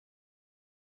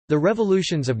The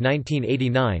revolutions of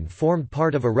 1989 formed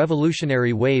part of a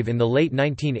revolutionary wave in the late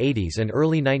 1980s and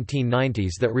early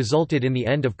 1990s that resulted in the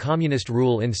end of communist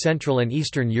rule in Central and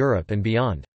Eastern Europe and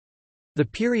beyond. The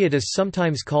period is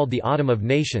sometimes called the Autumn of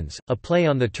Nations, a play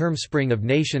on the term Spring of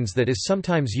Nations that is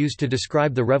sometimes used to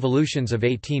describe the revolutions of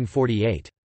 1848.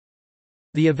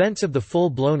 The events of the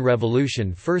full-blown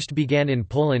revolution first began in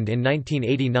Poland in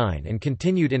 1989 and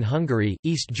continued in Hungary,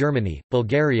 East Germany,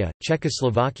 Bulgaria,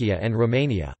 Czechoslovakia and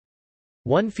Romania.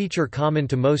 One feature common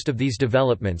to most of these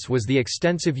developments was the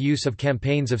extensive use of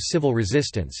campaigns of civil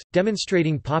resistance,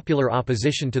 demonstrating popular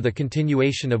opposition to the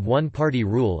continuation of one-party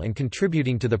rule and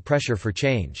contributing to the pressure for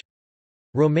change.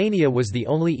 Romania was the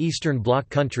only Eastern Bloc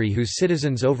country whose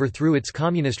citizens overthrew its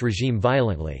communist regime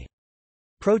violently.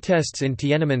 Protests in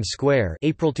Tiananmen Square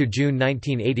April to June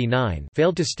 1989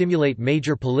 failed to stimulate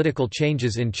major political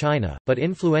changes in China, but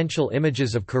influential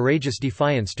images of courageous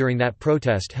defiance during that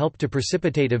protest helped to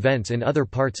precipitate events in other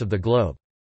parts of the globe.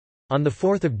 On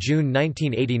 4 June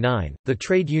 1989, the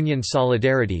trade union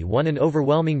Solidarity won an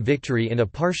overwhelming victory in a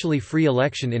partially free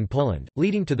election in Poland,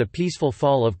 leading to the peaceful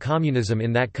fall of communism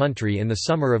in that country in the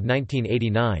summer of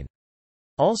 1989.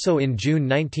 Also in June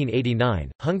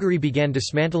 1989, Hungary began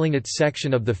dismantling its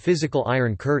section of the physical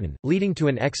Iron Curtain, leading to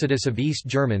an exodus of East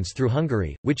Germans through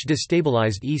Hungary, which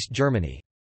destabilized East Germany.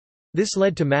 This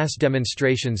led to mass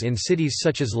demonstrations in cities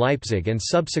such as Leipzig and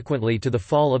subsequently to the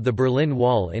fall of the Berlin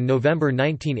Wall in November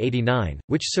 1989,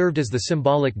 which served as the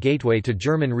symbolic gateway to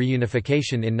German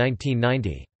reunification in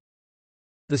 1990.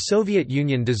 The Soviet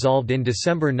Union dissolved in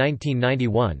December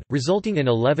 1991, resulting in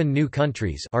 11 new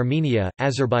countries: Armenia,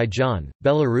 Azerbaijan,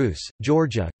 Belarus,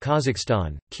 Georgia,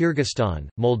 Kazakhstan, Kyrgyzstan,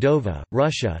 Moldova,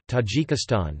 Russia,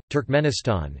 Tajikistan,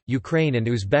 Turkmenistan, Ukraine and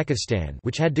Uzbekistan,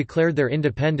 which had declared their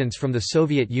independence from the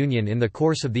Soviet Union in the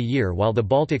course of the year, while the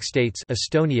Baltic states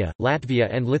Estonia, Latvia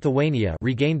and Lithuania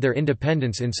regained their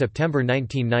independence in September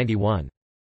 1991.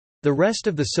 The rest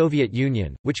of the Soviet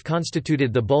Union, which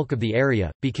constituted the bulk of the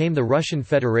area, became the Russian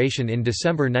Federation in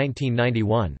December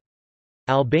 1991.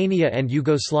 Albania and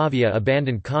Yugoslavia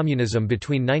abandoned communism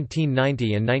between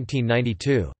 1990 and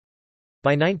 1992.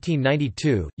 By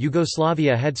 1992,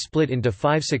 Yugoslavia had split into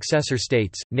 5 successor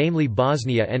states, namely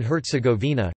Bosnia and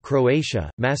Herzegovina,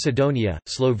 Croatia, Macedonia,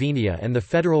 Slovenia and the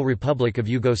Federal Republic of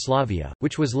Yugoslavia,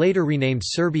 which was later renamed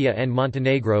Serbia and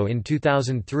Montenegro in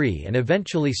 2003 and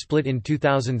eventually split in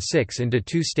 2006 into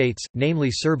 2 states, namely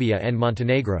Serbia and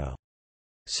Montenegro.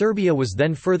 Serbia was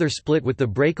then further split with the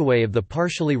breakaway of the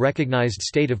partially recognized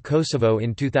state of Kosovo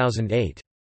in 2008.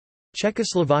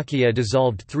 Czechoslovakia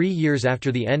dissolved 3 years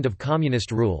after the end of communist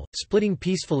rule, splitting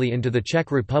peacefully into the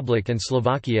Czech Republic and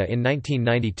Slovakia in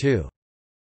 1992.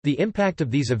 The impact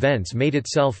of these events made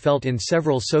itself felt in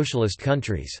several socialist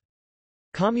countries.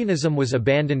 Communism was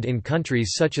abandoned in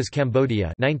countries such as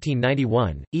Cambodia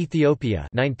 1991, Ethiopia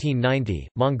 1990,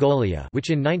 Mongolia, which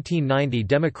in 1990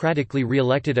 democratically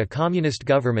re-elected a communist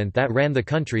government that ran the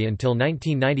country until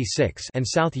 1996, and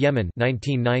South Yemen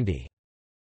 1990.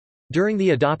 During the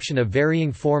adoption of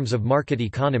varying forms of market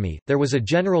economy, there was a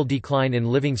general decline in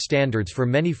living standards for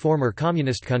many former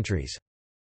communist countries.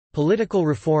 Political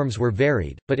reforms were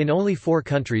varied, but in only 4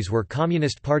 countries were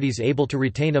communist parties able to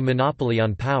retain a monopoly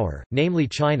on power, namely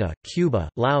China, Cuba,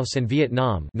 Laos and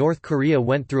Vietnam. North Korea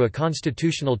went through a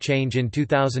constitutional change in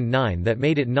 2009 that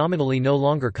made it nominally no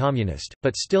longer communist,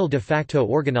 but still de facto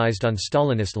organized on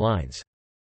Stalinist lines.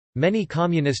 Many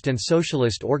communist and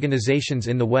socialist organizations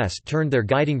in the West turned their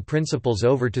guiding principles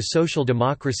over to social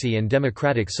democracy and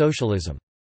democratic socialism.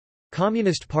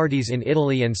 Communist parties in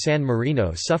Italy and San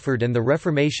Marino suffered and the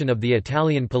reformation of the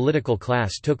Italian political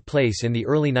class took place in the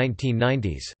early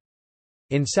 1990s.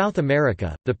 In South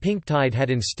America, the pink tide had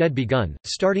instead begun,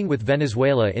 starting with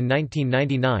Venezuela in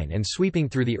 1999 and sweeping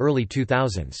through the early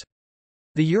 2000s.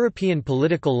 The European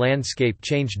political landscape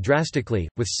changed drastically,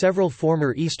 with several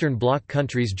former Eastern Bloc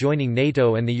countries joining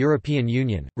NATO and the European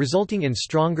Union, resulting in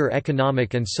stronger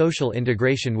economic and social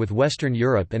integration with Western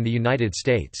Europe and the United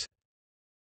States.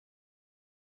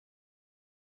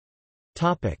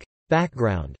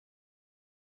 Background.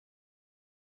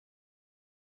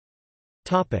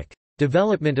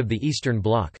 Development of the Eastern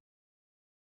Bloc.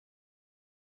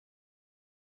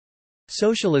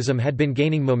 Socialism had been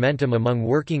gaining momentum among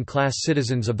working-class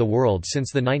citizens of the world since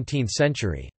the 19th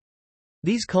century.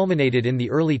 These culminated in the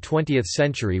early 20th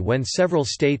century when several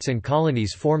states and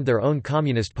colonies formed their own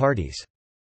communist parties.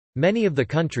 Many of the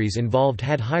countries involved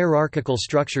had hierarchical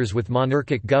structures with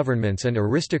monarchic governments and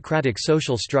aristocratic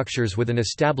social structures with an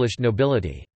established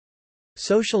nobility.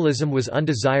 Socialism was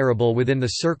undesirable within the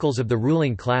circles of the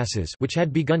ruling classes, which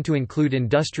had begun to include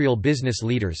industrial business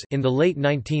leaders, in the late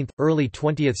 19th, early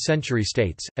 20th century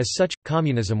states. As such,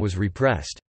 communism was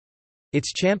repressed.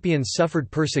 Its champions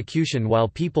suffered persecution while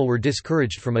people were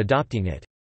discouraged from adopting it.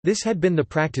 This had been the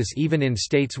practice even in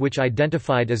states which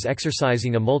identified as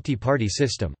exercising a multi-party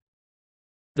system.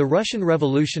 The Russian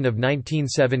Revolution of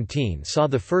 1917 saw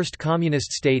the first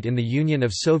communist state in the Union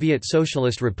of Soviet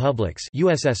Socialist Republics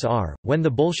 (USSR), when the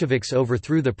Bolsheviks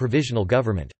overthrew the provisional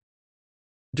government.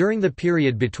 During the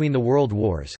period between the world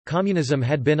wars, communism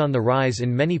had been on the rise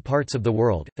in many parts of the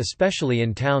world, especially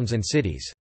in towns and cities.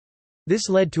 This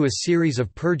led to a series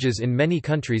of purges in many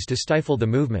countries to stifle the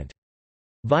movement.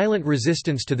 Violent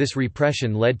resistance to this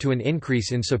repression led to an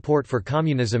increase in support for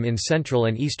communism in Central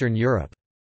and Eastern Europe.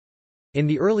 In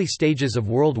the early stages of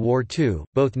World War II,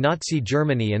 both Nazi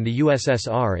Germany and the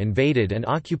USSR invaded and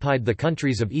occupied the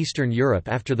countries of Eastern Europe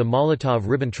after the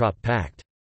Molotov–Ribbentrop Pact.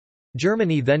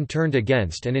 Germany then turned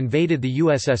against and invaded the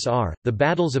USSR. The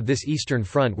battles of this Eastern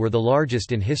Front were the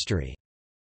largest in history.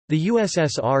 The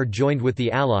USSR joined with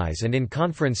the Allies, and in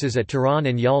conferences at Tehran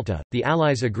and Yalta, the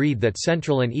Allies agreed that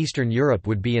Central and Eastern Europe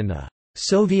would be in the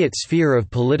Soviet sphere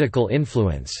of political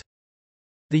influence.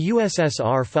 The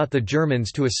USSR fought the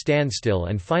Germans to a standstill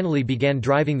and finally began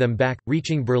driving them back,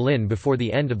 reaching Berlin before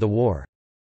the end of the war.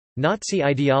 Nazi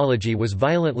ideology was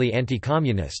violently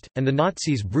anti-communist, and the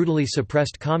Nazis brutally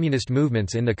suppressed communist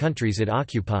movements in the countries it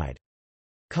occupied.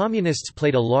 Communists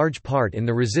played a large part in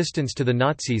the resistance to the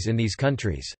Nazis in these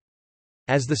countries.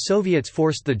 As the Soviets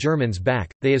forced the Germans back,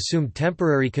 they assumed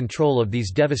temporary control of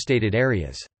these devastated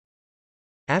areas.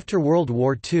 After World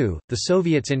War II, the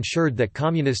Soviets ensured that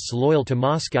communists loyal to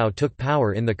Moscow took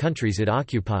power in the countries it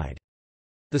occupied.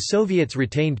 The Soviets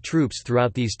retained troops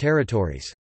throughout these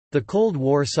territories. The Cold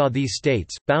War saw these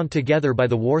states, bound together by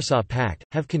the Warsaw Pact,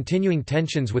 have continuing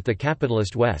tensions with the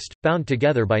capitalist West, bound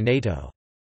together by NATO.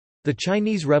 The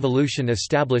Chinese Revolution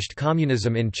established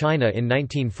communism in China in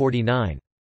 1949.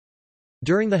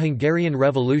 During the Hungarian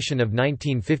Revolution of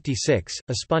 1956,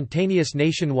 a spontaneous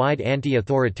nationwide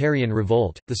anti-authoritarian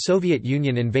revolt, the Soviet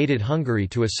Union invaded Hungary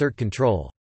to assert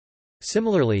control.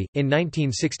 Similarly, in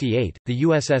 1968, the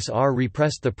USSR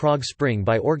repressed the Prague Spring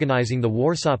by organizing the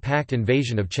Warsaw Pact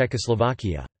invasion of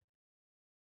Czechoslovakia.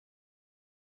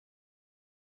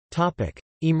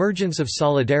 Emergence of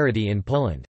solidarity in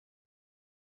Poland.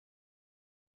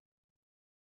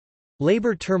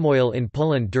 Labor turmoil in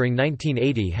Poland during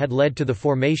 1980 had led to the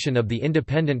formation of the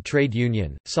independent trade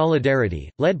union, Solidarity,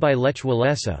 led by Lech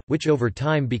Walesa, which over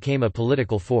time became a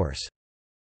political force.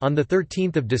 On 13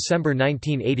 December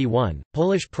 1981,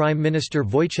 Polish Prime Minister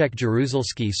Wojciech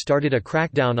Jaruzelski started a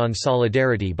crackdown on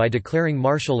Solidarity by declaring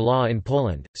martial law in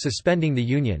Poland, suspending the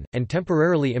union, and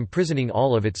temporarily imprisoning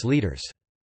all of its leaders.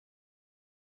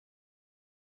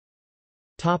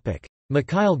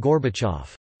 Mikhail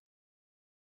Gorbachev.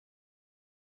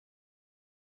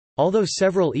 Although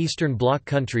several Eastern Bloc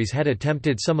countries had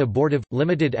attempted some abortive,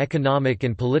 limited economic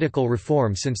and political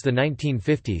reform since the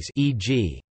 1950s,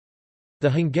 e.g. the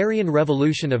Hungarian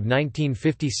Revolution of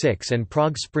 1956 and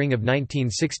Prague Spring of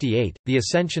 1968, the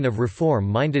ascension of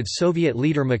reform-minded Soviet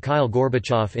leader Mikhail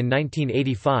Gorbachev in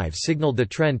 1985 signaled the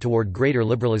trend toward greater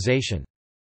liberalization.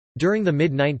 During the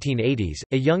mid-1980s,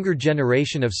 a younger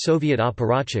generation of Soviet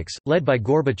apparatchiks, led by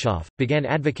Gorbachev, began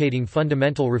advocating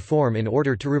fundamental reform in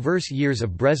order to reverse years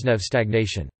of Brezhnev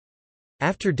stagnation.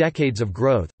 After decades of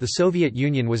growth, the Soviet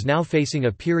Union was now facing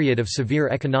a period of severe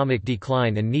economic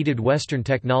decline and needed Western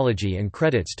technology and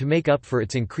credits to make up for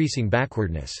its increasing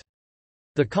backwardness.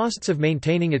 The costs of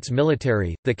maintaining its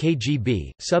military, the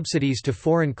KGB, subsidies to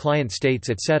foreign client states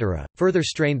etc., further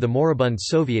strained the moribund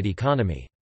Soviet economy.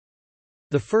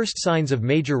 The first signs of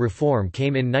major reform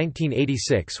came in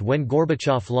 1986 when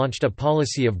Gorbachev launched a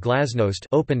policy of glasnost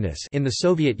openness in the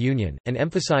Soviet Union, and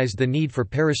emphasized the need for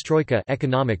perestroika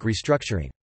economic restructuring.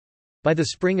 By the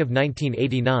spring of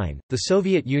 1989, the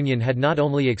Soviet Union had not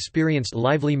only experienced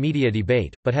lively media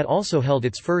debate, but had also held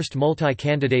its first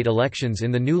multi-candidate elections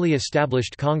in the newly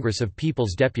established Congress of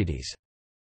People's Deputies.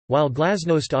 While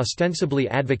glasnost ostensibly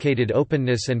advocated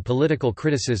openness and political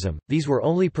criticism, these were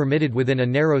only permitted within a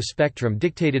narrow spectrum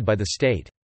dictated by the state.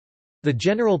 The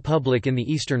general public in the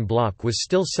Eastern Bloc was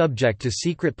still subject to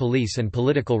secret police and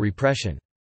political repression.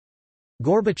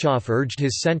 Gorbachev urged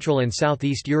his Central and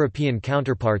Southeast European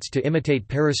counterparts to imitate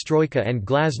perestroika and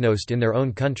glasnost in their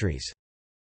own countries.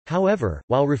 However,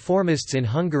 while reformists in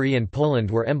Hungary and Poland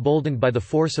were emboldened by the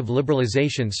force of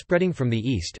liberalization spreading from the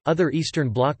east, other Eastern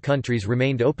Bloc countries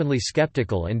remained openly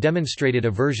skeptical and demonstrated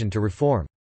aversion to reform.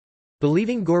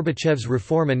 Believing Gorbachev's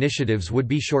reform initiatives would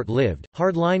be short-lived,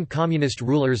 hardline communist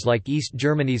rulers like East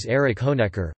Germany's Erich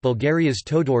Honecker, Bulgaria's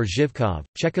Todor Zhivkov,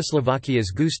 Czechoslovakia's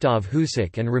Gustav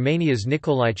Husák and Romania's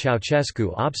Nicolae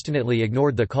Ceausescu obstinately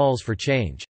ignored the calls for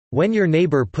change. "When your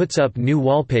neighbor puts up new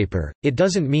wallpaper, it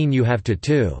doesn't mean you have to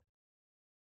too,"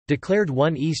 declared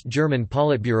one East German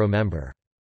Politburo member.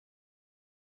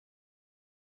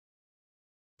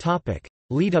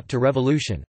 Lead up to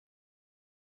revolution.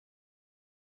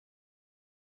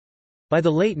 By the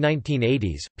late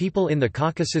 1980s, people in the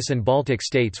Caucasus and Baltic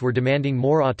states were demanding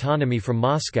more autonomy from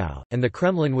Moscow, and the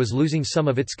Kremlin was losing some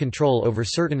of its control over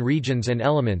certain regions and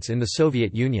elements in the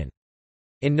Soviet Union.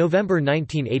 In November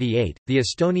 1988, the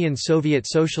Estonian Soviet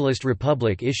Socialist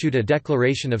Republic issued a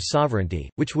declaration of sovereignty,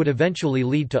 which would eventually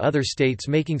lead to other states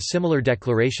making similar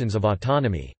declarations of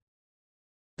autonomy.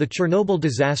 The Chernobyl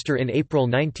disaster in April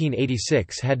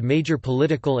 1986 had major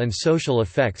political and social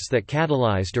effects that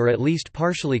catalyzed or at least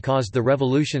partially caused the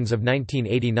revolutions of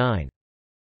 1989.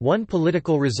 One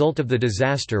political result of the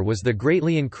disaster was the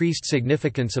greatly increased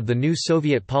significance of the new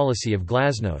Soviet policy of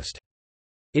glasnost.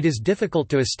 It is difficult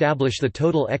to establish the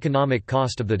total economic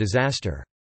cost of the disaster.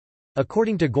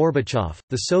 According to Gorbachev,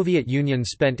 the Soviet Union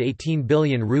spent 18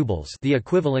 billion rubles, the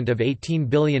equivalent of $18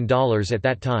 billion at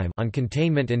that time, on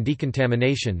containment and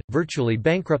decontamination, virtually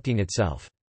bankrupting itself.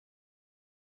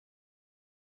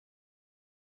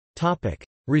 Topic: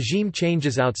 Regime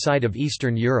changes outside of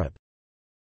Eastern Europe.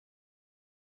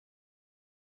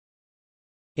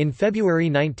 In February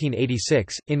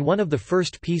 1986, in one of the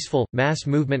first peaceful, mass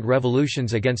movement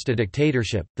revolutions against a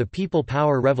dictatorship, the People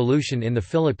Power Revolution in the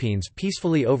Philippines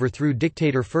peacefully overthrew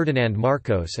dictator Ferdinand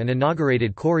Marcos and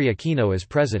inaugurated Cory Aquino as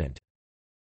president.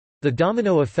 The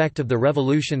domino effect of the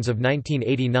revolutions of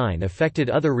 1989 affected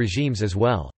other regimes as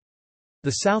well.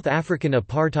 The South African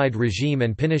apartheid regime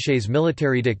and Pinochet's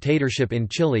military dictatorship in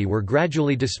Chile were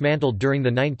gradually dismantled during the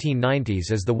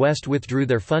 1990s as the West withdrew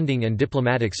their funding and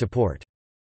diplomatic support.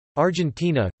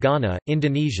 Argentina, Ghana,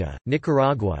 Indonesia,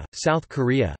 Nicaragua, South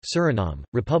Korea, Suriname,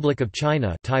 Republic of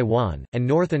China, Taiwan, and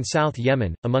North and South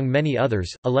Yemen, among many others,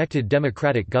 elected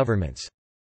democratic governments.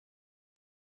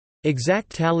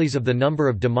 Exact tallies of the number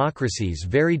of democracies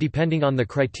vary depending on the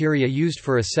criteria used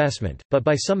for assessment, but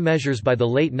by some measures by the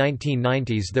late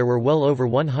 1990s there were well over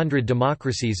 100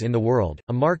 democracies in the world,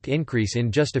 a marked increase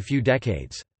in just a few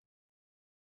decades.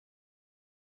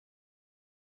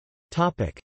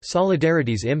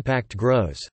 Solidarity's impact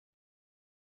grows.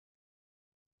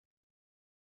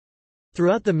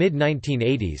 Throughout the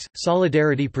mid-1980s,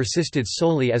 Solidarity persisted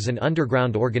solely as an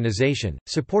underground organization,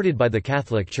 supported by the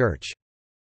Catholic Church.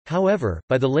 However,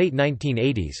 by the late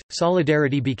 1980s,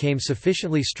 Solidarity became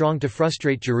sufficiently strong to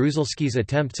frustrate Jaruzelski's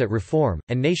attempts at reform,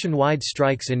 and nationwide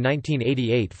strikes in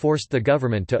 1988 forced the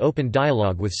government to open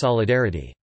dialogue with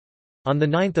Solidarity. On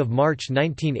 9 March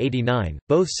 1989,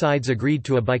 both sides agreed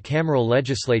to a bicameral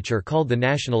legislature called the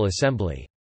National Assembly.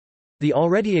 The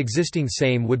already existing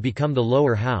Sejm would become the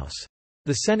lower house.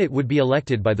 The Senate would be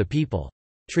elected by the people.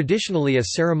 Traditionally a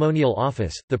ceremonial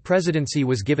office, the presidency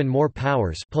was given more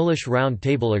powers. Polish Round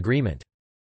Table Agreement.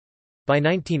 By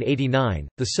 1989,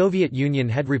 the Soviet Union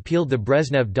had repealed the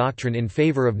Brezhnev Doctrine in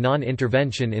favor of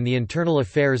non-intervention in the internal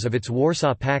affairs of its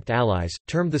Warsaw Pact allies,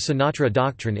 termed the Sinatra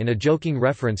Doctrine in a joking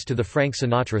reference to the Frank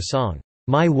Sinatra song,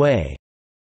 "My Way."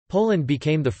 Poland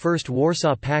became the first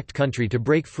Warsaw Pact country to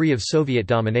break free of Soviet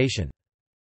domination.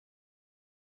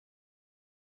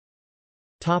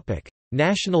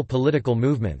 National political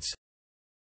movements.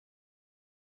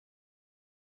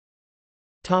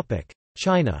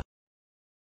 China.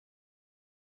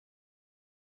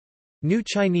 New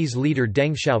Chinese leader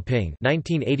Deng Xiaoping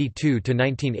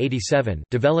 (1982–1987)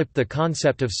 developed the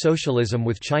concept of socialism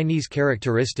with Chinese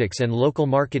characteristics and local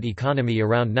market economy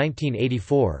around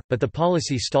 1984, but the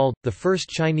policy stalled. The first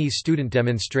Chinese student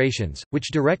demonstrations,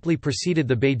 which directly preceded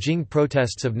the Beijing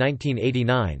protests of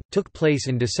 1989, took place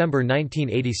in December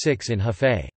 1986 in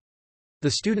Hefei. The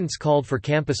students called for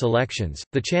campus elections,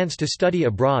 the chance to study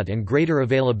abroad and greater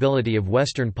availability of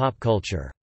Western pop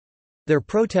culture. Their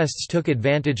protests took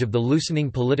advantage of the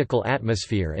loosening political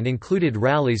atmosphere and included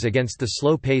rallies against the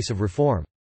slow pace of reform.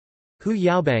 Hu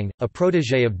Yaobang, a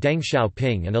protégé of Deng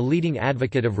Xiaoping and a leading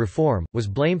advocate of reform, was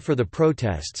blamed for the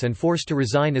protests and forced to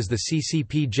resign as the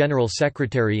CCP General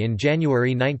Secretary in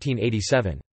January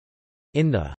 1987.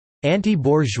 In the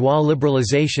anti-bourgeois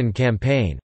liberalization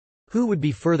campaign, Hu would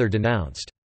be further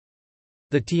denounced.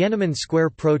 The Tiananmen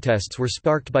Square protests were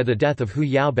sparked by the death of Hu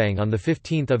Yaobang on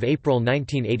 15 April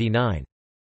 1989.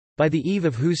 By the eve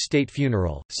of Hu's state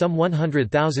funeral, some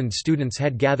 100,000 students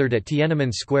had gathered at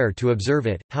Tiananmen Square to observe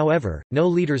it, however, no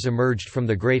leaders emerged from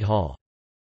the Great Hall.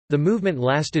 The movement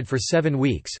lasted for 7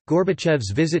 weeks.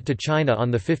 Gorbachev's visit to China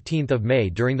on 15 May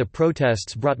during the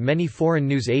protests brought many foreign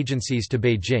news agencies to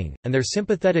Beijing, and their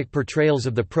sympathetic portrayals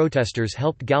of the protesters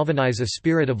helped galvanize a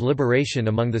spirit of liberation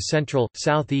among the Central,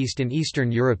 Southeast and Eastern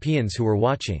Europeans who were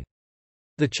watching.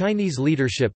 The Chinese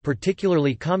leadership,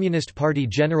 particularly Communist Party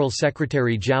General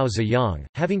Secretary Zhao Ziyang,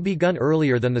 having begun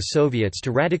earlier than the Soviets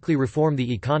to radically reform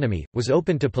the economy, was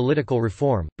open to political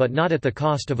reform, but not at the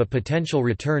cost of a potential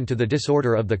return to the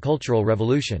disorder of the Cultural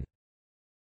Revolution.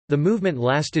 The movement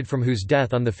lasted from Hu's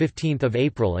death on 15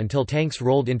 April until tanks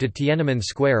rolled into Tiananmen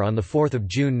Square on 4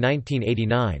 June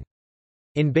 1989.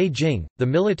 In Beijing, the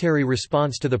military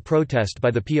response to the protest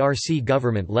by the PRC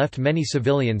government left many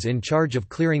civilians in charge of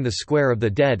clearing the square of the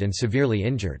dead and severely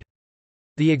injured.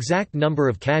 The exact number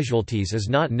of casualties is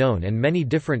not known and many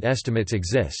different estimates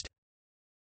exist.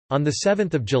 On 7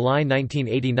 July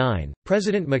 1989,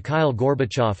 President Mikhail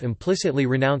Gorbachev implicitly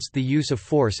renounced the use of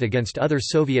force against other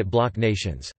Soviet bloc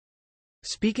nations.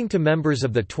 Speaking to members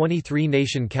of the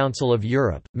 23-nation Council of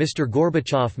Europe, Mr.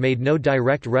 Gorbachev made no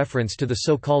direct reference to the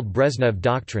so-called Brezhnev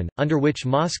Doctrine, under which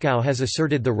Moscow has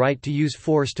asserted the right to use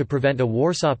force to prevent a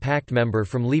Warsaw Pact member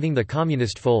from leaving the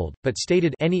communist fold, but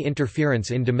stated any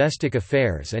interference in domestic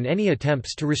affairs and any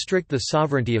attempts to restrict the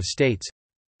sovereignty of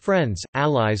states—friends,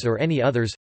 allies or any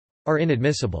others—are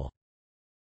inadmissible.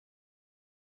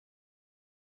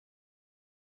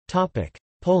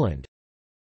 Poland.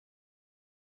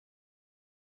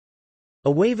 A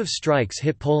wave of strikes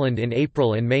hit Poland in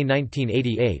April and May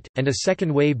 1988, and a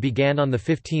second wave began on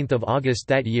 15 August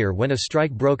that year when a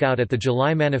strike broke out at the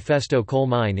July Manifesto coal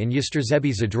mine in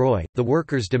Jastrzębie-Zdrój, the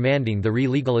workers demanding the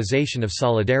re-legalization of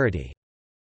Solidarity.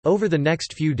 Over the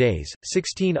next few days,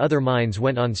 16 other mines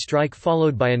went on strike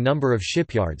followed by a number of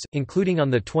shipyards, including on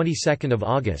the 22nd of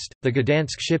August, the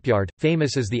Gdansk shipyard,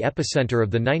 famous as the epicenter of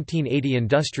the 1980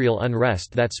 industrial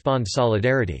unrest that spawned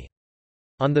Solidarity.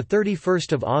 On 31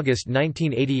 August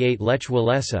 1988 Lech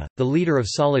Walesa, the leader of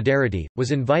Solidarity, was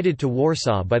invited to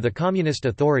Warsaw by the communist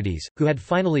authorities, who had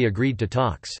finally agreed to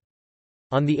talks.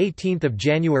 On 18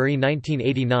 January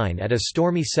 1989 at a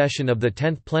stormy session of the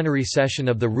 10th plenary session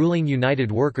of the ruling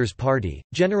United Workers' Party,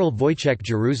 General Wojciech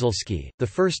Jaruzelski, the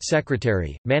first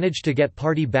secretary, managed to get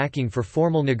party backing for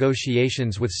formal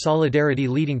negotiations with Solidarity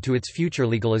leading to its future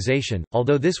legalization,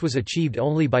 although this was achieved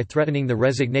only by threatening the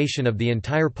resignation of the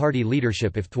entire party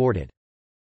leadership if thwarted.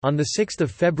 On 6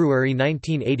 February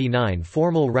 1989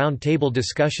 formal round-table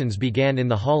discussions began in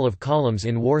the Hall of Columns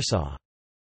in Warsaw.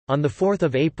 On 4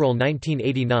 April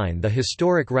 1989 the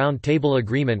historic Round Table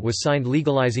Agreement was signed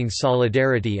legalizing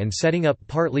Solidarity and setting up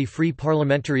partly free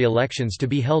parliamentary elections to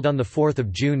be held on 4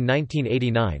 June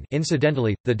 1989,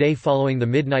 incidentally, the day following the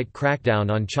midnight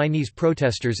crackdown on Chinese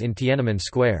protesters in Tiananmen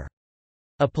Square.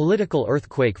 A political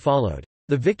earthquake followed.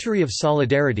 The victory of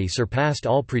Solidarity surpassed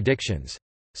all predictions.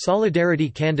 Solidarity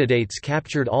candidates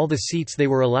captured all the seats they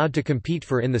were allowed to compete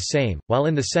for in the Sejm, while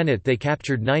in the Senate they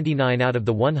captured 99 out of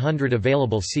the 100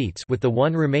 available seats, with the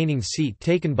one remaining seat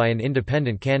taken by an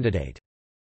independent candidate.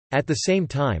 At the same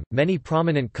time, many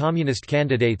prominent communist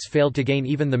candidates failed to gain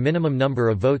even the minimum number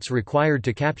of votes required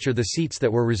to capture the seats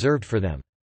that were reserved for them.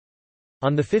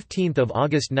 On 15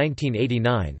 August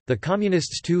 1989, the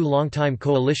Communists' two longtime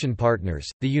coalition partners,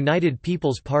 the United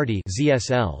People's Party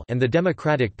 (ZSL) and the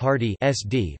Democratic Party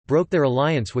 (SD), broke their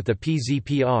alliance with the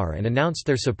PZPR and announced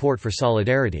their support for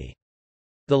Solidarity.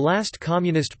 The last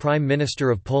communist prime minister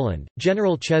of Poland,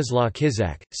 General Czesław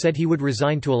Kiszczak, said he would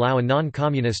resign to allow a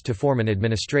non-communist to form an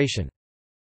administration.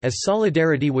 As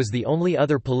Solidarity was the only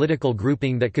other political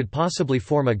grouping that could possibly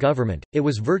form a government, it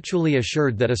was virtually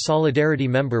assured that a Solidarity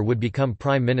member would become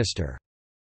prime minister.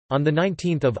 On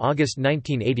 19 August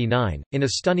 1989, in a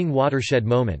stunning watershed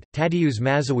moment, Tadeusz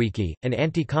Mazowiecki, an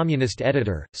anti-communist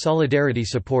editor, Solidarity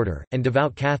supporter, and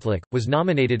devout Catholic, was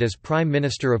nominated as Prime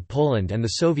Minister of Poland and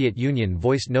the Soviet Union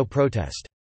voiced no protest.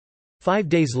 5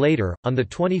 days later, on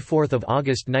 24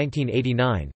 August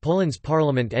 1989, Poland's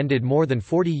parliament ended more than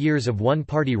 40 years of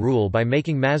one-party rule by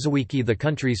making Mazowiecki the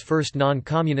country's first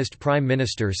non-communist prime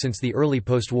minister since the early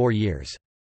post-war years.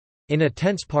 In a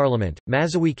tense parliament,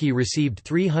 Mazowiecki received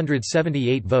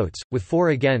 378 votes, with 4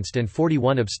 against and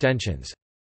 41 abstentions.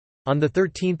 On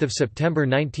 13 September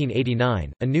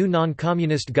 1989, a new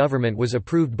non-communist government was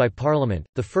approved by parliament,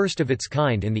 the first of its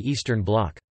kind in the Eastern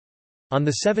Bloc. On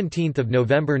 17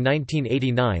 November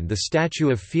 1989 the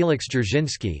statue of Felix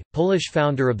Dzerzhinsky, Polish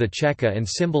founder of the Cheka and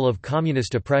symbol of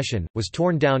communist oppression, was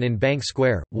torn down in Bank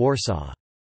Square, Warsaw.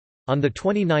 On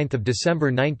 29 December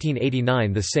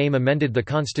 1989 the Sejm amended the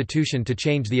constitution to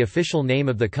change the official name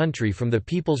of the country from the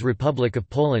People's Republic of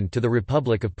Poland to the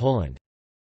Republic of Poland.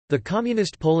 The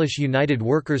Communist Polish United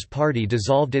Workers' Party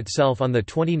dissolved itself on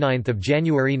 29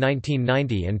 January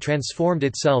 1990 and transformed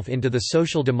itself into the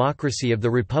Social Democracy of the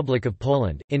Republic of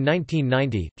Poland. In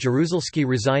 1990, Jaruzelski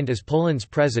resigned as Poland's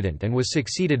president and was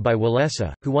succeeded by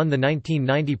Walesa, who won the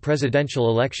 1990 presidential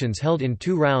elections held in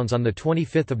 2 rounds on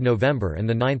 25 November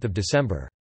and 9 December.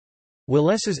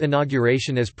 Walesa's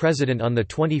inauguration as president on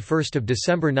 21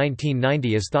 December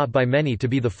 1990 is thought by many to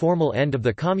be the formal end of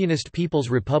the Communist People's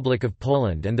Republic of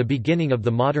Poland and the beginning of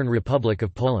the modern Republic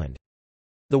of Poland.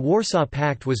 The Warsaw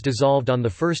Pact was dissolved on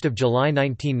 1 July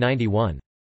 1991.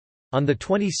 On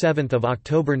 27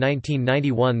 October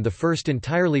 1991 the first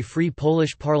entirely free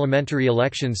Polish parliamentary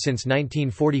elections since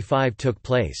 1945 took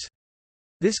place.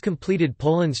 This completed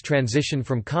Poland's transition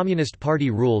from Communist Party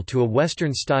rule to a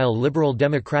Western-style liberal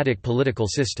democratic political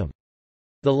system.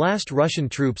 The last Russian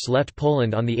troops left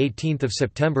Poland on 18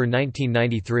 September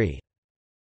 1993.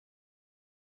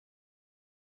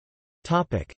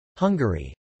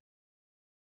 Hungary.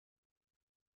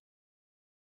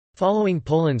 Following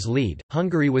Poland's lead,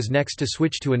 Hungary was next to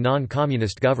switch to a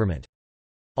non-communist government.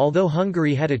 Although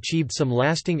Hungary had achieved some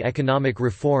lasting economic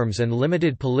reforms and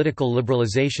limited political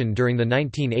liberalization during the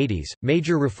 1980s,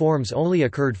 major reforms only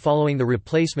occurred following the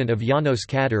replacement of János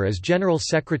Kadar as General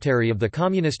Secretary of the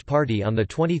Communist Party on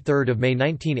 23 May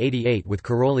 1988 with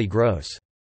Karoly Gross.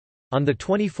 On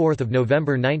 24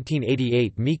 November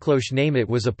 1988 Miklos Németh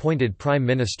was appointed Prime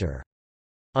Minister.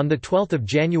 On 12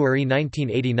 January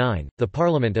 1989, the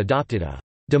Parliament adopted a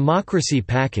 «democracy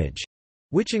package»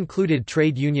 which included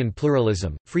trade union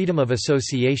pluralism, freedom of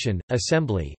association,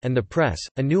 assembly, and the press,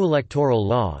 a new electoral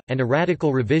law, and a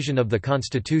radical revision of the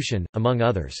constitution, among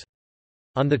others.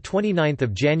 On 29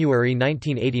 January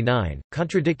 1989,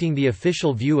 contradicting the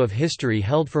official view of history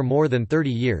held for more than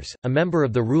 30 years, a member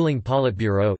of the ruling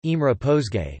Politburo, Imre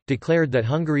Pozsgay, declared that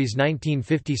Hungary's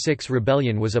 1956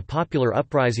 rebellion was a popular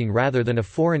uprising rather than a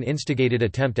foreign-instigated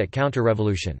attempt at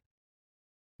counter-revolution.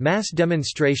 Mass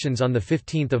demonstrations on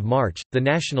 15 March, the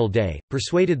National Day,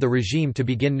 persuaded the regime to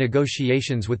begin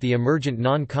negotiations with the emergent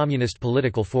non-communist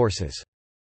political forces.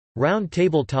 Round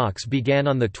Table talks began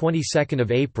on the 22nd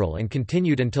of April and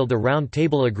continued until the Round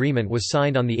Table Agreement was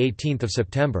signed on 18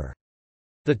 September.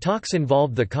 The talks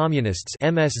involved the Communists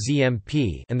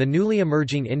 (MSZMP) and the newly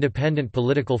emerging independent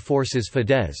political forces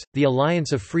Fidesz, the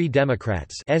Alliance of Free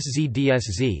Democrats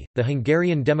 (SZDSZ), the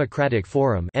Hungarian Democratic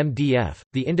Forum (MDF),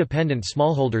 the Independent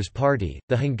Smallholders Party,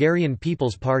 the Hungarian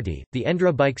People's Party, the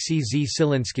Endrobajczy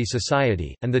Szilinski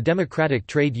Society, and the Democratic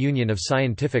Trade Union of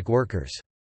Scientific Workers.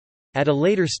 At a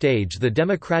later stage the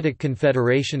Democratic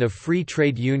Confederation of Free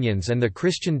Trade Unions and the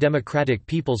Christian Democratic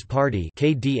People's Party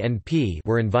 (KDNP)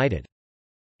 were invited.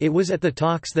 It was at the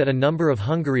talks that a number of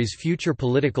Hungary's future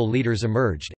political leaders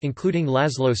emerged, including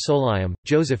Laszlo Solyom,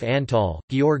 Joseph Antal,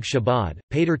 Georg Szabad,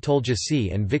 Péter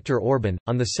Tolgasi and Viktor Orbán.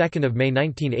 On 2 May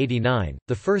 1989,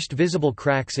 the first visible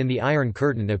cracks in the Iron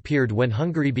Curtain appeared when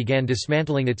Hungary began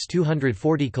dismantling its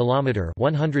 240-kilometre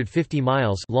 (150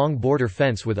 miles) long border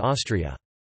fence with Austria.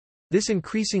 This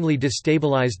increasingly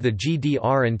destabilized the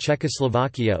GDR and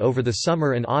Czechoslovakia over the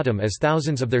summer and autumn as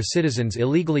thousands of their citizens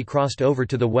illegally crossed over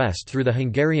to the west through the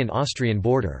Hungarian-Austrian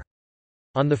border.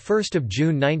 On 1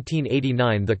 June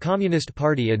 1989 the Communist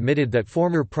Party admitted that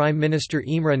former Prime Minister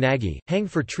Imre Nagy,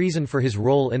 hanged for treason for his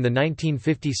role in the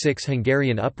 1956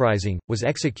 Hungarian uprising, was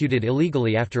executed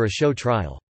illegally after a show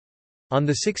trial. On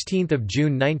 16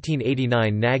 June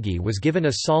 1989 Nagy was given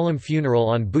a solemn funeral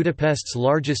on Budapest's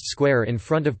largest square in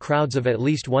front of crowds of at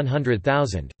least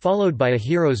 100,000, followed by a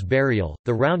hero's burial.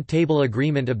 The Round Table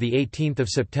Agreement of 18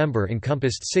 September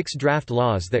encompassed 6 draft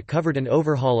laws that covered an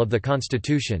overhaul of the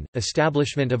constitution,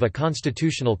 establishment of a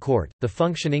constitutional court, the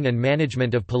functioning and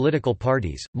management of political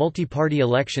parties, multi-party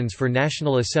elections for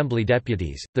National Assembly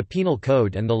deputies, the penal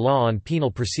code and the law on penal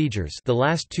procedures. The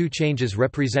last 2 changes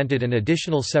represented an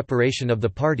additional separation of the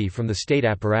party from the state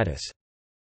apparatus.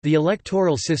 The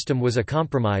electoral system was a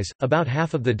compromise, about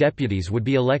half of the deputies would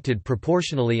be elected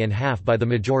proportionally and half by the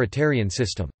majoritarian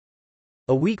system.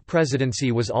 A weak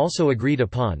presidency was also agreed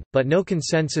upon, but no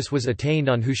consensus was attained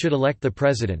on who should elect the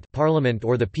president, parliament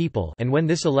or the people, and when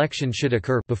this election should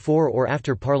occur, before or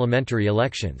after parliamentary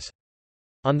elections.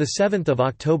 On 7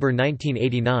 October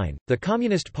 1989, the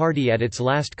Communist Party at its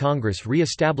last Congress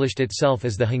re-established itself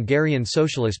as the Hungarian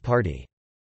Socialist Party.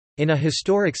 In a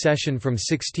historic session from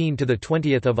 16 to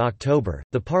 20 October,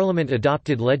 the Parliament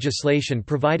adopted legislation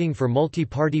providing for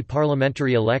multi-party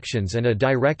parliamentary elections and a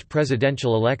direct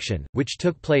presidential election, which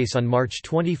took place on March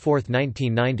 24,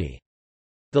 1990.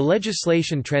 The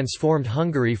legislation transformed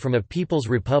Hungary from a people's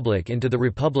republic into the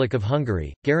Republic of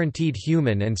Hungary, guaranteed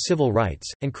human and civil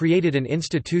rights, and created an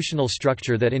institutional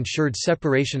structure that ensured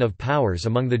separation of powers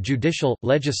among the judicial,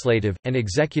 legislative, and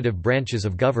executive branches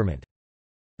of government.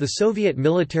 The Soviet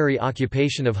military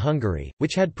occupation of Hungary,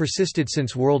 which had persisted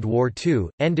since World War II,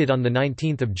 ended on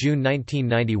 19 June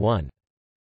 1991.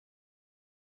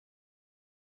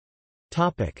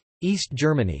 East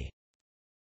Germany.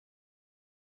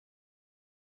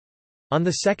 On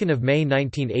 2 May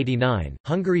 1989,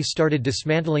 Hungary started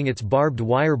dismantling its barbed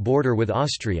wire border with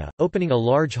Austria, opening a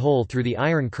large hole through the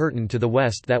Iron Curtain to the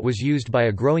west that was used by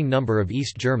a growing number of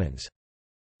East Germans.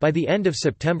 By the end of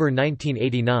September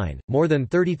 1989, more than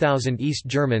 30,000 East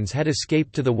Germans had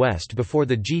escaped to the west before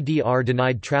the GDR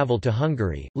denied travel to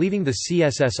Hungary, leaving the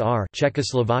CSSR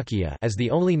Czechoslovakia as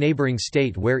the only neighboring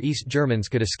state where East Germans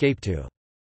could escape to.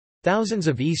 Thousands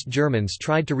of East Germans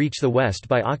tried to reach the West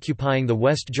by occupying the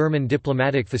West German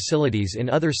diplomatic facilities in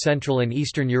other Central and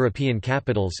Eastern European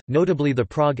capitals, notably the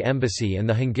Prague Embassy and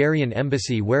the Hungarian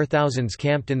Embassy, where thousands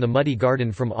camped in the Muddy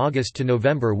Garden from August to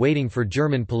November waiting for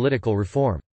German political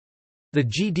reform. The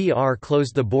GDR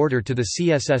closed the border to the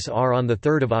CSSR on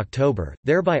 3 October,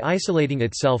 thereby isolating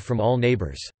itself from all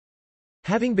neighbors.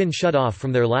 Having been shut off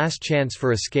from their last chance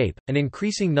for escape, an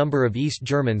increasing number of East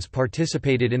Germans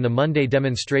participated in the Monday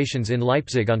demonstrations in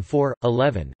Leipzig on 4,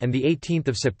 11, and 18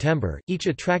 September, each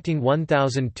attracting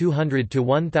 1,200 to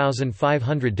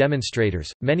 1,500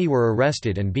 demonstrators. Many were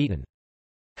arrested and beaten.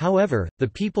 However, the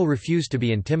people refused to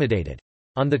be intimidated.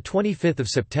 On 25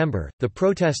 September, the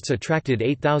protests attracted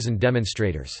 8,000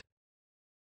 demonstrators.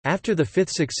 After the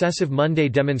fifth successive Monday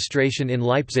demonstration in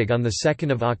Leipzig on 2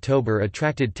 October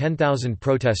attracted 10,000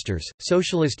 protesters,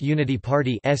 Socialist Unity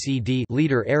Party (SED)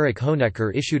 leader Erich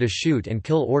Honecker issued a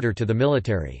shoot-and-kill order to the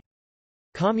military.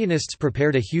 Communists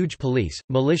prepared a huge police,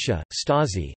 militia,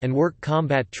 Stasi, and work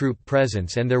combat troop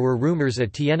presence, and there were rumors a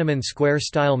Tiananmen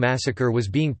Square-style massacre was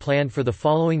being planned for the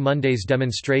following Monday's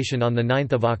demonstration on 9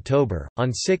 October.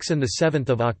 On 6 and 7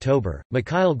 October,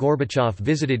 Mikhail Gorbachev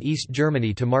visited East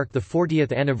Germany to mark the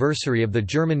 40th anniversary of the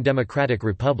German Democratic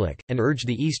Republic, and urged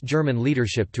the East German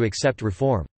leadership to accept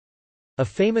reform. A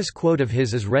famous quote of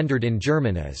his is rendered in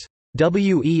German as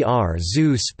 "Wer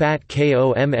zu spät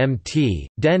kommt,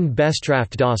 den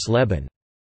bestraft das Leben."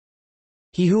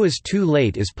 He who is too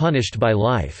late is punished by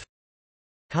life.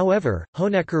 However,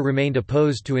 Honecker remained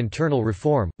opposed to internal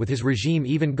reform, with his regime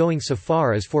even going so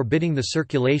far as forbidding the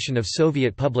circulation of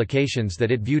Soviet publications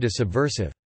that it viewed as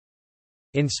subversive.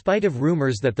 In spite of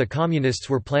rumors that the Communists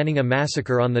were planning a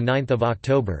massacre on 9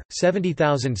 October,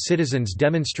 70,000 citizens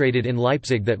demonstrated in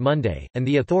Leipzig that Monday, and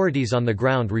the authorities on the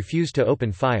ground refused to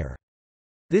open fire.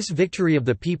 This victory of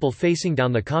the people facing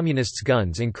down the Communists'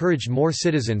 guns encouraged more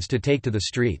citizens to take to the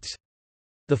streets.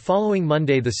 The following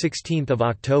Monday, 16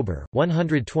 October,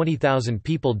 120,000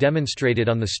 people demonstrated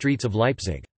on the streets of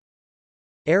Leipzig.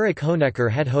 Erich Honecker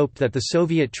had hoped that the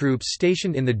Soviet troops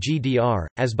stationed in the GDR,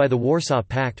 as by the Warsaw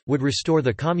Pact, would restore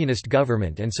the communist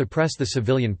government and suppress the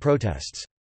civilian protests.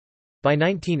 By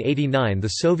 1989, the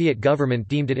Soviet government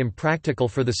deemed it impractical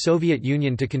for the Soviet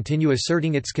Union to continue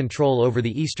asserting its control over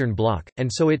the Eastern Bloc,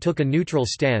 and so it took a neutral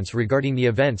stance regarding the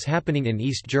events happening in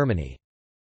East Germany.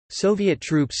 Soviet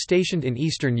troops stationed in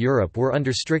Eastern Europe were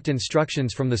under strict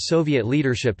instructions from the Soviet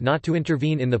leadership not to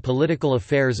intervene in the political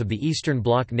affairs of the Eastern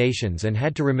Bloc nations and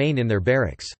had to remain in their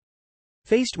barracks.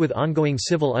 Faced with ongoing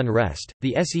civil unrest,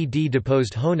 the SED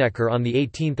deposed Honecker on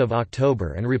 18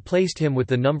 October and replaced him with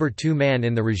the number 2 man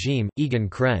in the regime, Egon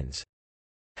Krenz.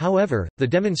 However, the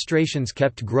demonstrations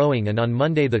kept growing, and on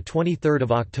Monday 23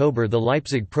 October the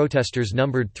Leipzig protesters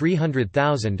numbered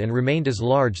 300,000 and remained as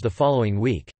large the following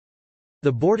week.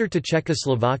 The border to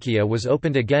Czechoslovakia was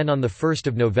opened again on 1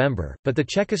 November, but the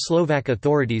Czechoslovak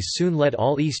authorities soon let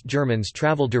all East Germans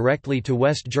travel directly to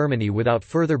West Germany without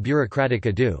further bureaucratic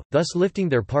ado, thus lifting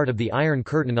their part of the Iron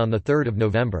Curtain on 3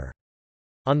 November.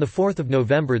 On 4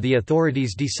 November the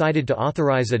authorities decided to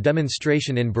authorize a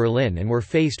demonstration in Berlin and were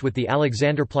faced with the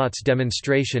Alexanderplatz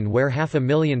demonstration, where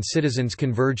 500,000 citizens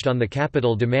converged on the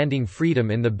capital demanding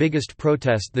freedom in the biggest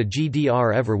protest the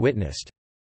GDR ever witnessed.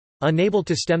 Unable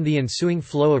to stem the ensuing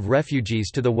flow of refugees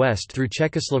to the west through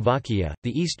Czechoslovakia,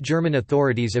 the East German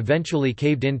authorities eventually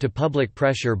caved in to public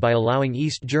pressure by allowing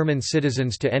East German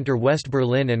citizens to enter West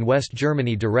Berlin and West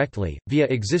Germany directly, via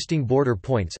existing border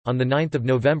points, on 9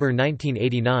 November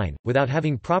 1989, without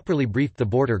having properly briefed the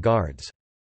border guards.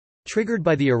 Triggered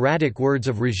by the erratic words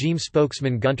of regime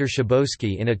spokesman Gunter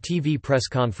Schabowski in a TV press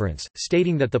conference,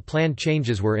 stating that the planned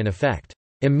changes were in effect,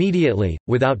 "immediately,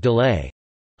 without delay,"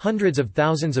 hundreds of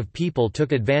thousands of people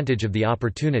took advantage of the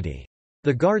opportunity.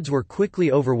 The guards were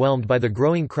quickly overwhelmed by the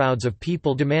growing crowds of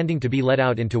people demanding to be let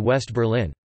out into West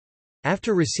Berlin.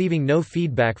 After receiving no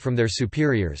feedback from their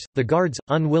superiors, the guards,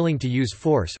 unwilling to use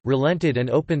force, relented and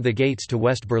opened the gates to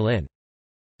West Berlin.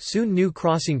 Soon new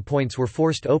crossing points were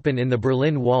forced open in the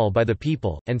Berlin Wall by the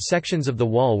people, and sections of the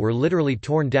wall were literally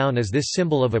torn down as this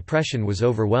symbol of oppression was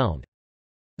overwhelmed.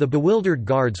 The bewildered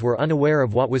guards were unaware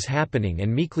of what was happening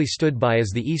and meekly stood by as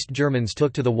the East Germans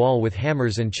took to the wall with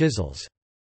hammers and chisels.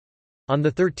 On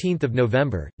 13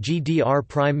 November, GDR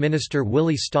Prime Minister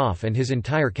Willi Stoph and his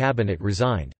entire cabinet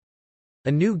resigned.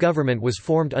 A new government was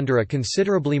formed under a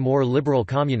considerably more liberal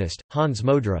communist, Hans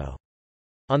Modrow.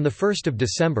 On 1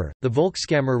 December, the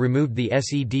Volkskammer removed the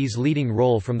SED's leading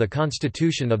role from the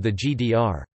constitution of the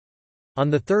GDR.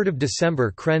 On 3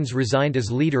 December Krenz resigned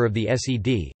as leader of the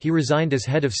SED, he resigned as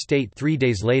head of state 3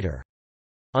 days later.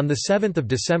 On 7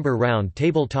 December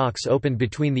round-table talks opened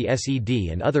between the SED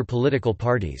and other political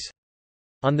parties.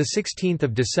 On 16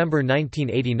 December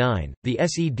 1989, the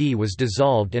SED was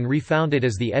dissolved and refounded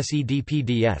as the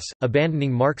SED-PDS,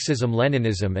 abandoning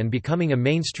Marxism-Leninism and becoming a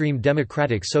mainstream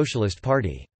democratic socialist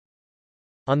party.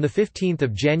 On 15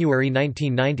 January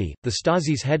 1990, the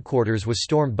Stasi's headquarters was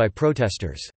stormed by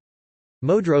protesters.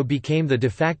 Modrow became the de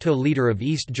facto leader of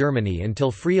East Germany until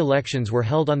free elections were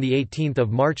held on 18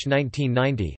 March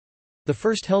 1990—the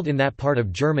first held in that part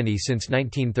of Germany since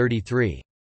 1933.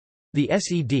 The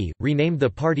SED, renamed the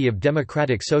Party of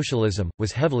Democratic Socialism,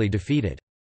 was heavily defeated.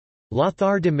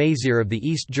 Lothar de Maizière of the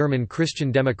East German Christian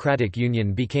Democratic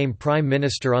Union became prime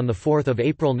minister on 4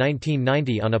 April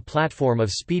 1990 on a platform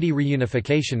of speedy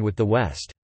reunification with the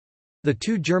West. The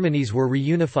two Germanys were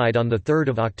reunified on 3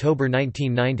 October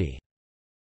 1990.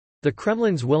 The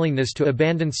Kremlin's willingness to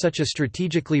abandon such a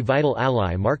strategically vital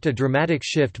ally marked a dramatic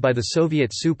shift by the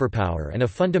Soviet superpower and a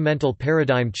fundamental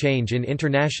paradigm change in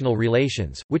international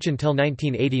relations, which until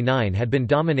 1989 had been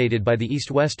dominated by the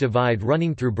East-West divide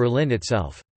running through Berlin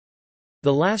itself.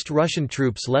 The last Russian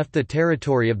troops left the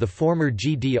territory of the former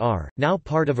GDR, now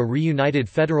part of a reunited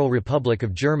Federal Republic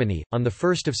of Germany, on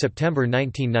 1 September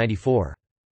 1994.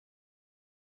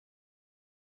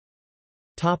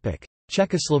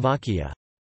 Czechoslovakia.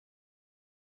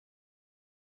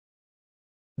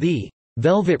 The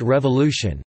 «Velvet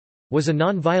Revolution» was a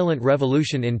non-violent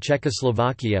revolution in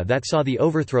Czechoslovakia that saw the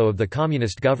overthrow of the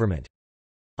communist government.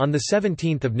 On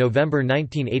 17 November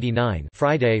 1989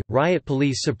 Friday, riot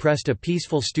police suppressed a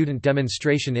peaceful student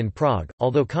demonstration in Prague,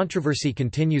 although controversy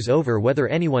continues over whether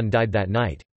anyone died that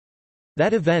night.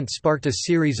 That event sparked a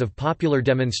series of popular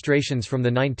demonstrations from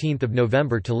 19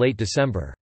 November to late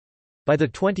December. By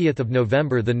 20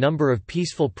 November the number of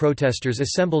peaceful protesters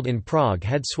assembled in Prague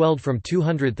had swelled from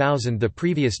 200,000 the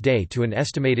previous day to an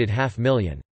estimated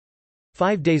 500,000.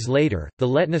 5 days later, the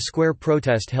Letna Square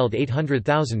protest held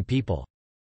 800,000 people.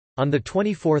 On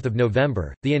 24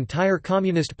 November, the entire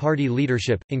Communist Party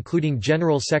leadership, including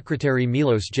General Secretary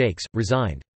Milos Jakes,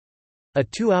 resigned. A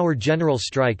 2-hour general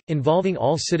strike, involving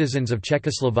all citizens of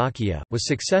Czechoslovakia, was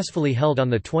successfully held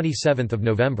on 27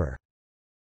 November.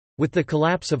 With the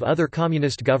collapse of other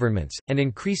communist governments, and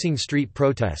increasing street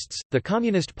protests, the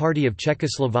Communist Party of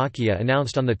Czechoslovakia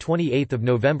announced on 28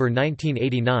 November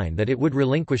 1989 that it would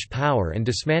relinquish power and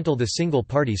dismantle the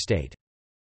single-party state.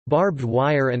 Barbed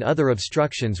wire and other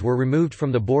obstructions were removed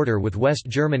from the border with West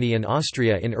Germany and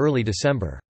Austria in early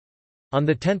December. On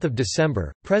 10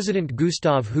 December, President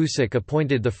Gustav Husák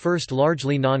appointed the first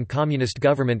largely non-communist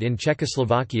government in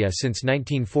Czechoslovakia since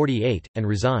 1948, and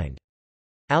resigned.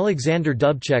 Alexander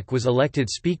Dubček was elected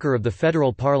Speaker of the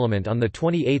Federal Parliament on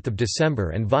 28 December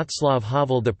and Václav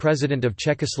Havel the President of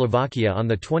Czechoslovakia on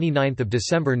 29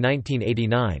 December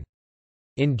 1989.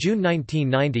 In June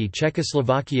 1990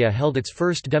 Czechoslovakia held its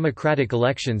first democratic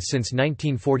elections since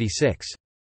 1946.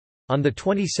 On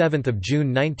 27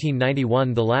 June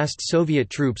 1991 the last Soviet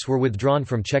troops were withdrawn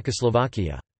from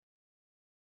Czechoslovakia.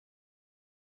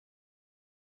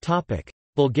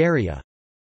 Bulgaria.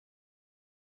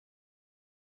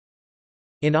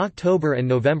 In October and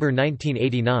November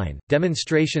 1989,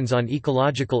 demonstrations on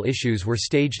ecological issues were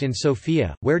staged in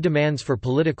Sofia, where demands for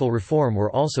political reform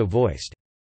were also voiced.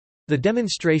 The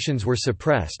demonstrations were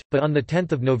suppressed, but on 10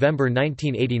 November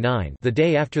 1989, the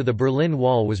day after the Berlin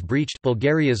Wall was breached,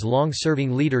 Bulgaria's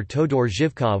long-serving leader Todor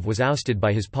Zhivkov was ousted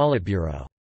by his Politburo.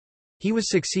 He was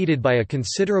succeeded by a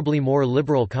considerably more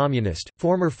liberal communist,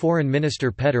 former Foreign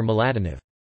Minister Petr Mladinov.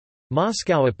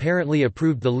 Moscow apparently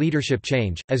approved the leadership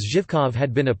change, as Zhivkov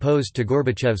had been opposed to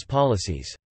Gorbachev's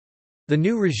policies. The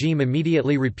new regime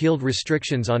immediately repealed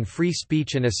restrictions on free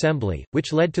speech and assembly,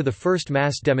 which led to the first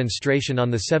mass demonstration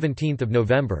on 17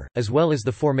 November, as well as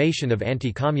the formation of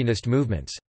anti-communist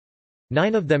movements.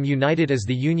 9 of them united as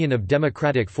the Union of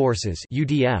Democratic Forces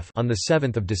on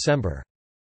 7 December.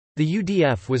 The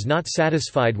UDF was not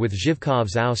satisfied with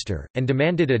Zhivkov's ouster, and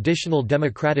demanded additional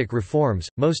democratic reforms,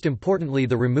 most importantly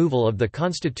the removal of the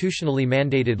constitutionally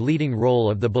mandated leading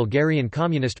role of the Bulgarian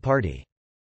Communist Party.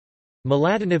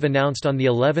 Mladenov announced on the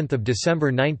 11th of December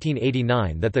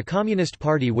 1989 that the Communist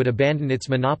Party would abandon its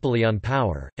monopoly on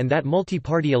power, and that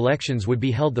multi-party elections would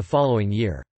be held the following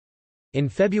year. In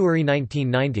February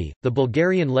 1990, the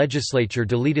Bulgarian legislature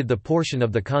deleted the portion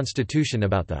of the constitution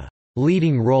about the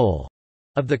leading role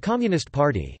of the Communist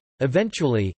Party.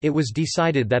 Eventually, it was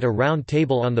decided that a round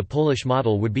table on the Polish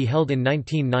model would be held in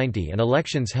 1990 and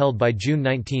elections held by June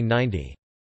 1990.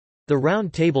 The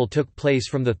round table took place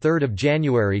from 3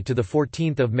 January to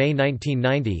 14 May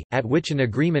 1990, at which an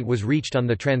agreement was reached on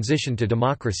the transition to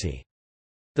democracy.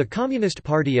 The Communist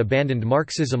Party abandoned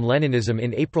Marxism-Leninism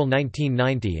in April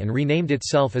 1990 and renamed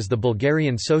itself as the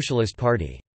Bulgarian Socialist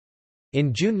Party.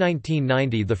 In June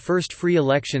 1990 the first free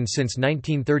elections since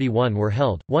 1931 were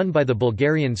held, won by the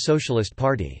Bulgarian Socialist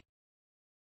Party.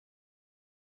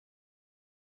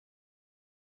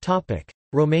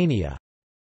 Romania.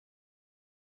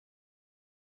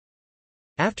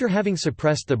 After having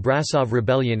suppressed the Brasov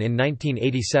Rebellion in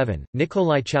 1987,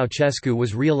 Nicolae Ceausescu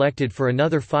was re-elected for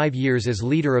another 5 years as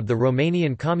leader of the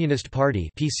Romanian Communist Party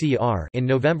 (PCR) in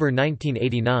November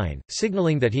 1989,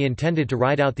 signaling that he intended to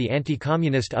ride out the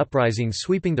anti-communist uprising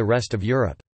sweeping the rest of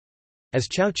Europe. As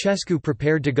Ceausescu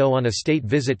prepared to go on a state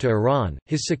visit to Iran,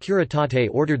 his Securitate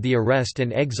ordered the arrest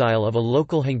and exile of a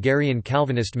local Hungarian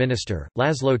Calvinist minister,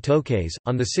 Laszlo Tokes,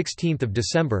 on 16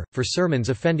 December, for sermons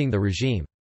offending the regime.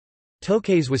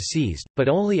 Tokes was seized, but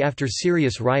only after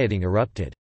serious rioting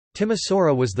erupted.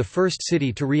 Timisoara was the first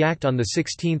city to react on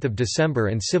 16 December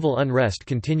and civil unrest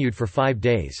continued for 5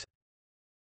 days.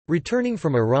 Returning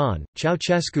from Iran,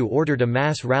 Ceausescu ordered a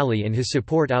mass rally in his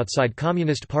support outside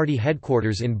Communist Party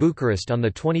headquarters in Bucharest on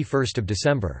 21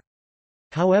 December.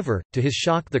 However, to his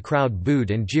shock the crowd booed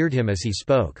and jeered him as he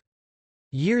spoke.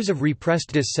 Years of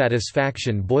repressed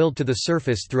dissatisfaction boiled to the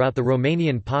surface throughout the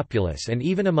Romanian populace and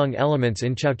even among elements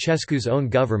in Ceausescu's own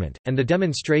government, and the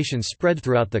demonstrations spread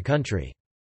throughout the country.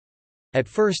 At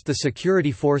first the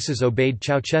security forces obeyed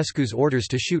Ceausescu's orders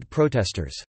to shoot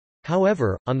protesters.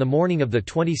 However, on the morning of the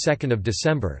 22nd of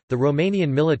December, the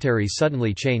Romanian military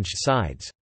suddenly changed sides.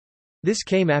 This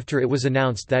came after it was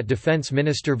announced that Defense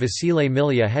Minister Vasile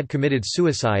Milea had committed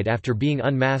suicide after being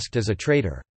unmasked as a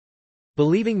traitor.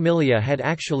 Believing Milea had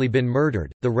actually been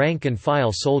murdered, the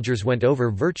rank-and-file soldiers went over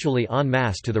virtually en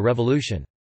masse to the revolution.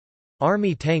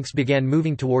 Army tanks began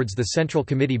moving towards the Central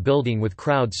Committee building with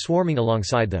crowds swarming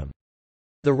alongside them.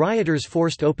 The rioters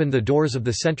forced open the doors of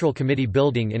the Central Committee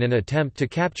building in an attempt to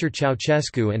capture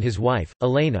Ceausescu and his wife,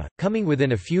 Elena, coming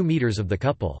within a few meters of the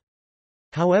couple.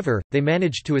 However, they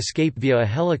managed to escape via a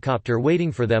helicopter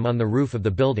waiting for them on the roof of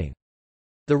the building.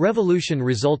 The revolution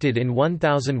resulted in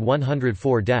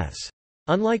 1,104 deaths.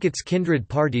 Unlike its kindred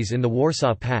parties in the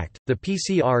Warsaw Pact, the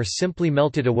PCR simply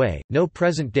melted away. No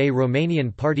present-day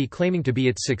Romanian party claiming to be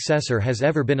its successor has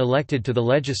ever been elected to the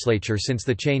legislature since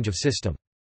the change of system.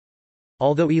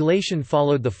 Although elation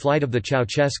followed the flight of the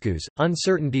Ceausescus,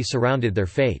 uncertainty surrounded their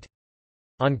fate.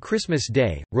 On Christmas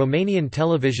Day, Romanian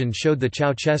television showed the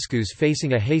Ceausescus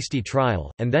facing a hasty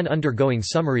trial, and then undergoing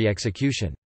summary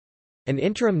execution. An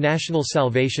interim National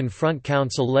Salvation Front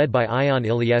Council led by Ion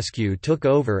Iliescu took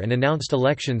over and announced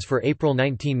elections for April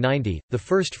 1990, the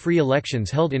first free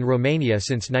elections held in Romania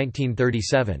since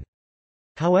 1937.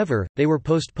 However, they were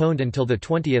postponed until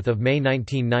 20 May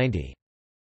 1990.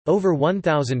 Over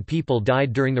 1,000 people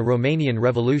died during the Romanian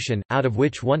Revolution, out of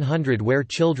which 100 were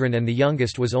children and the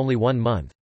youngest was only 1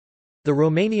 month. The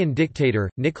Romanian dictator,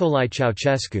 Nicolae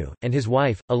Ceausescu, and his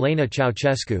wife, Elena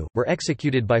Ceausescu, were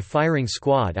executed by firing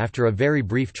squad after a very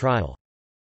brief trial.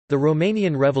 The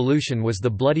Romanian Revolution was the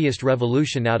bloodiest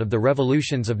revolution out of the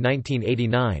revolutions of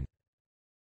 1989.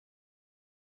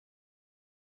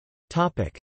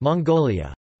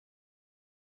 Mongolia.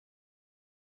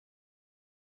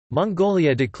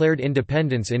 Mongolia declared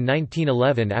independence in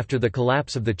 1911 after the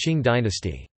collapse of the Qing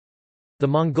dynasty. The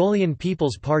Mongolian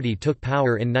People's Party took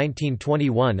power in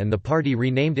 1921 and the party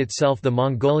renamed itself the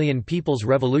Mongolian People's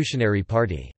Revolutionary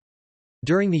Party.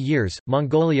 During the years,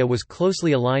 Mongolia was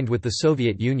closely aligned with the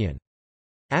Soviet Union.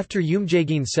 After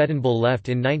Umjagin Tsetanbul left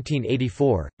in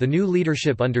 1984, the new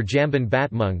leadership under Jamban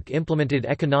Batmunk implemented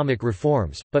economic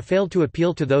reforms, but failed to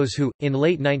appeal to those who, in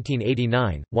late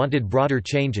 1989, wanted broader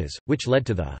changes, which led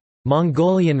to the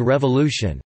Mongolian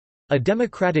Revolution. A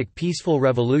democratic peaceful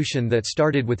revolution that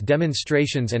started with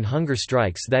demonstrations and hunger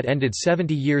strikes that ended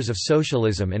 70 years of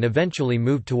socialism and eventually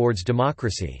moved towards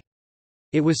democracy.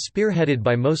 It was spearheaded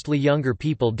by mostly younger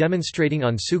people demonstrating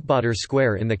on Sukbadar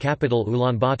Square in the capital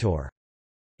Ulaanbaatar.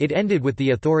 It ended with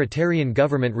the authoritarian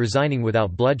government resigning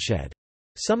without bloodshed.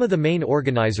 Some of the main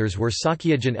organizers were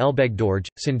Sakyajan Elbegdorj,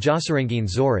 Sanjasarangin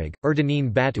Zorag,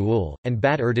 Erdanin Bat Ul, and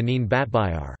Bat Erdanin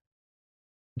Batbayar.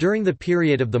 During the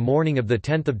period of the morning of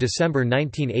 10 December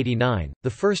 1989, the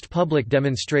first public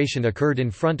demonstration occurred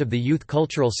in front of the Youth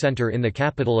Cultural Center in the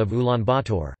capital of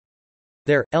Ulaanbaatar.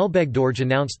 There, Elbegdorj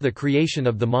announced the creation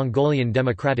of the Mongolian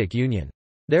Democratic Union.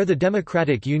 There the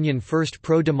Democratic Union, first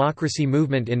pro-democracy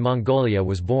movement in Mongolia,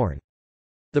 was born.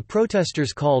 The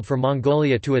protesters called for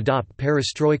Mongolia to adopt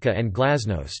perestroika and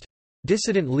glasnost.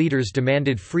 Dissident leaders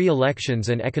demanded free elections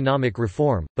and economic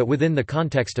reform, but within the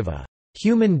context of a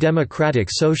human democratic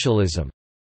socialism.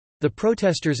 The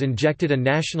protesters injected a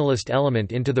nationalist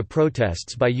element into the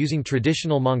protests by using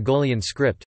traditional Mongolian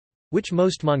script—which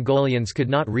most Mongolians could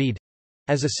not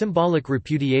read—as a symbolic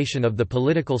repudiation of the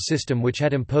political system which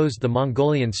had imposed the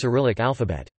Mongolian Cyrillic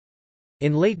alphabet.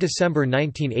 In late December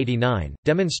 1989,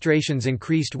 demonstrations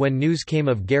increased when news came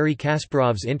of Garry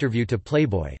Kasparov's interview to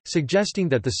Playboy, suggesting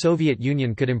that the Soviet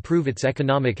Union could improve its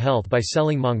economic health by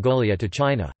selling Mongolia to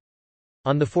China.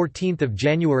 On 14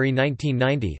 January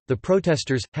 1990, the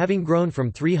protesters, having grown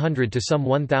from 300 to some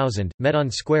 1,000, met on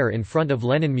square in front of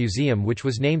Lenin Museum, which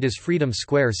was named as Freedom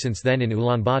Square since then in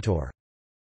Ulaanbaatar.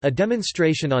 A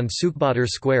demonstration on Sukbadar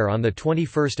Square on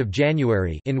 21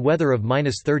 January in weather of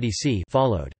 -30 C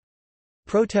followed.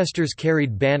 Protesters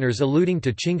carried banners alluding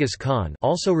to Chinggis Khan,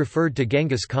 also referred to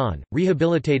Genghis Khan,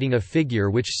 rehabilitating a figure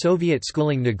which Soviet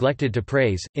schooling neglected to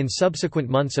praise. In subsequent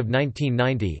months of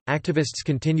 1990, activists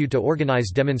continued to organize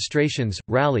demonstrations,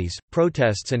 rallies,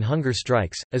 protests and hunger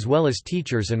strikes, as well as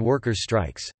teachers and workers'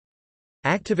 strikes.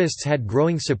 Activists had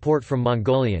growing support from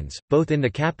Mongolians, both in the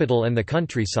capital and the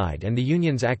countryside, and the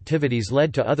union's activities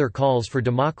led to other calls for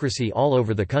democracy all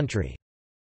over the country.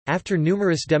 After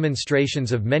numerous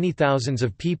demonstrations of many thousands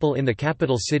of people in the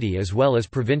capital city as well as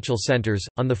provincial centers,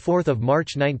 on 4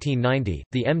 March 1990,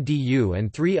 the MDU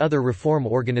and 3 other reform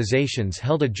organizations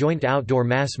held a joint outdoor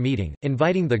mass meeting,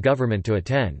 inviting the government to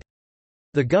attend.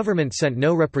 The government sent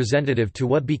no representative to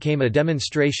what became a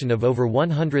demonstration of over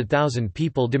 100,000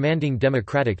 people demanding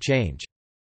democratic change.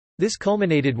 This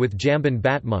culminated with Jamban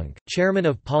Batmung, chairman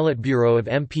of Politburo of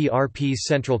MPRP's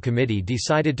Central Committee,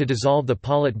 decided to dissolve the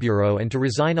Politburo and to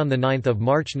resign on 9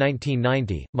 March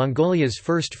 1990. Mongolia's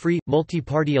first free,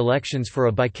 multi-party elections for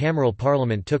a bicameral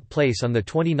parliament took place on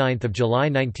 29 July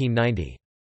 1990.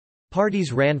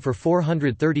 Parties ran for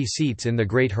 430 seats in the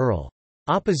Great Hurl.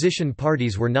 Opposition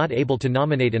parties were not able to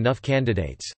nominate enough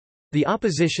candidates. The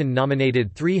opposition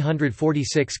nominated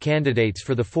 346 candidates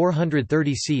for the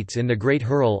 430 seats in the Great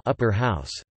Hurl upper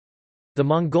house. The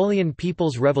Mongolian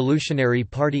People's Revolutionary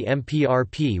Party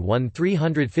MPRP won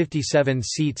 357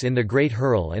 seats in the Great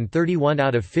Hurl and 31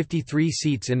 out of 53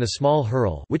 seats in the Small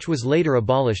Hurl, which was later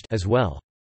abolished as well.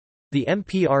 The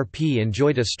MPRP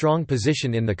enjoyed a strong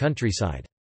position in the countryside.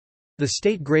 The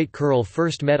state Great Hurl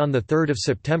first met on 3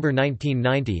 September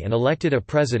 1990 and elected a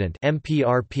president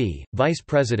MPRP, vice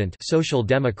president Social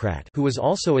Democrat who was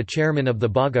also a chairman of the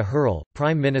Baga Hurl,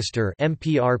 prime minister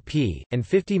MPRP, and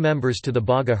 50 members to the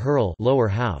Baga Hurl lower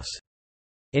house.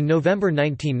 In November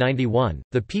 1991,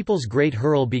 the People's Great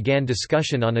Hurl began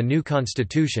discussion on a new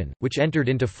constitution, which entered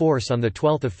into force on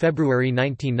 12 February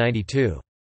 1992.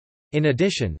 In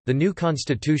addition, the new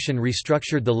constitution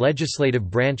restructured the legislative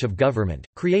branch of government,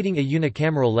 creating a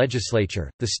unicameral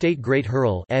legislature, the State Great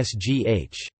Hurl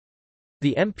 (SGH).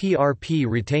 The MPRP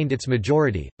retained its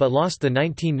majority, but lost the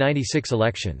 1996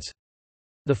 elections.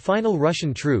 The final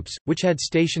Russian troops, which had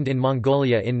stationed in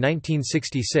Mongolia in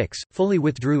 1966, fully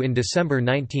withdrew in December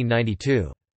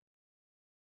 1992.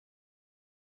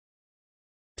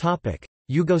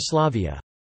 Yugoslavia.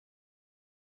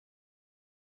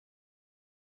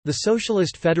 The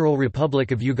Socialist Federal Republic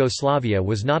of Yugoslavia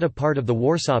was not a part of the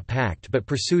Warsaw Pact but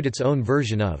pursued its own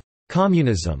version of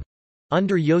communism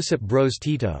under Josip Broz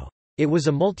Tito. It was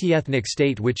a multi-ethnic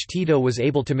state which Tito was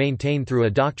able to maintain through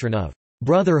a doctrine of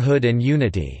brotherhood and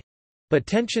unity. But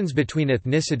tensions between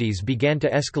ethnicities began to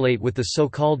escalate with the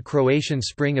so-called Croatian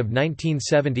Spring of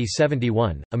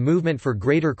 1970–71, a movement for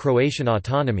greater Croatian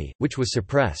autonomy, which was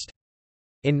suppressed.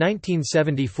 In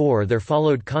 1974 there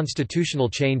followed constitutional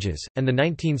changes, and the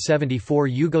 1974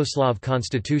 Yugoslav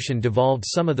constitution devolved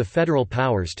some of the federal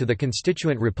powers to the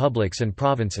constituent republics and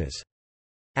provinces.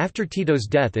 After Tito's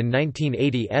death in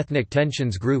 1980, ethnic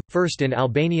tensions grew, first in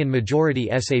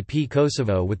Albanian-majority SAP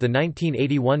Kosovo with the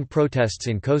 1981 protests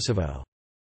in Kosovo.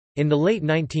 In the late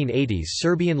 1980s,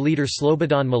 Serbian leader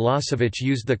Slobodan Milosevic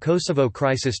used the Kosovo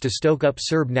crisis to stoke up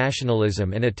Serb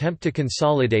nationalism and attempt to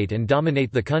consolidate and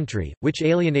dominate the country, which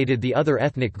alienated the other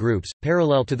ethnic groups.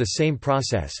 Parallel to the same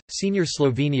process, senior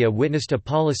Slovenia witnessed a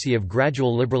policy of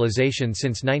gradual liberalization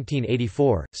since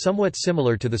 1984, somewhat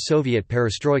similar to the Soviet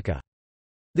perestroika.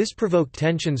 This provoked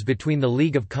tensions between the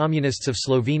League of Communists of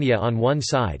Slovenia on one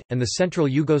side, and the Central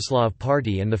Yugoslav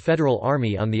Party and the Federal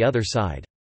Army on the other side.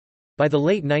 By the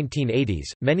late 1980s,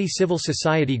 many civil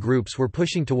society groups were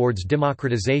pushing towards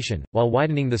democratization, while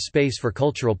widening the space for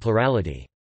cultural plurality.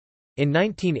 In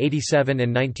 1987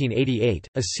 and 1988,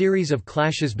 a series of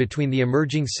clashes between the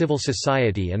emerging civil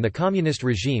society and the communist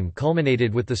regime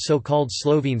culminated with the so-called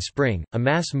Slovene Spring, a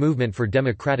mass movement for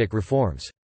democratic reforms.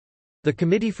 The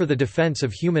Committee for the Defense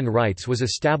of Human Rights was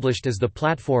established as the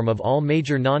platform of all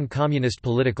major non-communist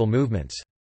political movements.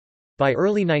 By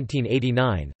early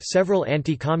 1989, several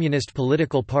anti-communist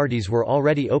political parties were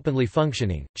already openly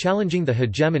functioning, challenging the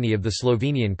hegemony of the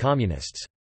Slovenian communists.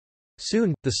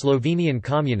 Soon, the Slovenian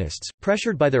communists,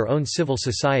 pressured by their own civil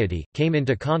society, came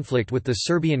into conflict with the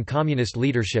Serbian communist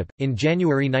leadership. In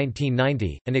January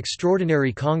 1990, an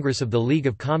extraordinary Congress of the League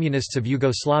of Communists of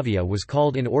Yugoslavia was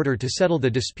called in order to settle the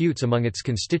disputes among its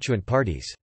constituent parties.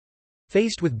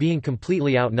 Faced with being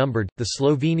completely outnumbered, the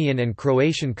Slovenian and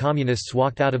Croatian communists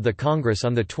walked out of the Congress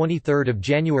on 23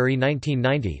 January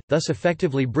 1990, thus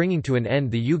effectively bringing to an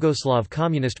end the Yugoslav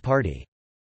Communist Party.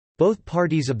 Both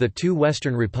parties of the two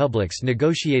Western republics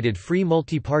negotiated free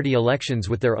multi-party elections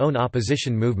with their own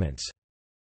opposition movements.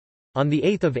 On 8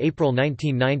 April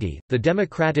 1990, the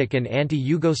Democratic and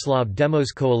Anti-Yugoslav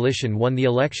Demos coalition won the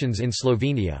elections in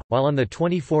Slovenia, while on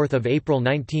 24 April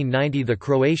 1990 the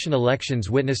Croatian elections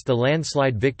witnessed the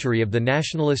landslide victory of the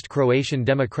Nationalist Croatian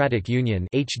Democratic Union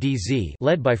 (HDZ),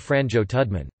 led by Franjo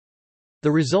Tudman. The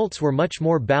results were much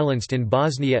more balanced in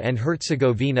Bosnia and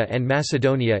Herzegovina and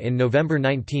Macedonia in November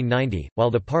 1990, while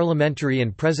the parliamentary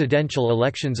and presidential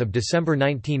elections of December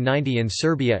 1990 in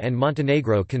Serbia and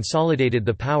Montenegro consolidated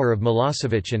the power of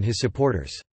Milosevic and his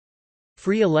supporters.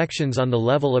 Free elections on the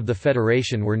level of the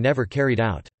federation were never carried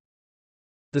out.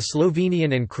 The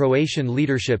Slovenian and Croatian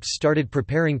leaderships started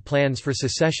preparing plans for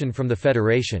secession from the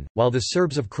federation, while the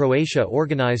Serbs of Croatia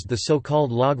organized the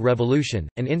so-called Log Revolution,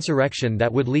 an insurrection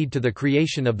that would lead to the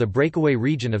creation of the breakaway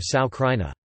region of Sao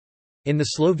Krajina. In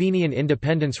the Slovenian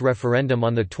independence referendum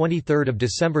on 23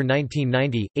 December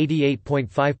 1990,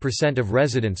 88.5% of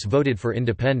residents voted for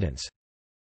independence.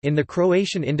 In the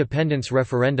Croatian independence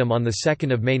referendum on 2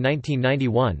 May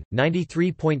 1991,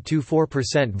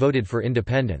 93.24% voted for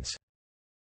independence.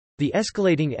 The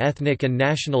escalating ethnic and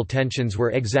national tensions were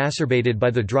exacerbated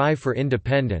by the drive for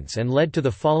independence and led to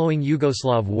the following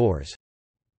Yugoslav wars.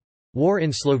 War in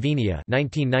Slovenia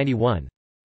 1991,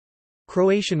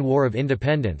 Croatian War of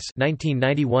Independence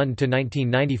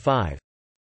 1991–1995,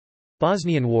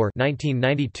 Bosnian War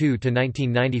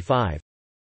 1992–1995,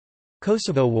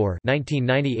 Kosovo War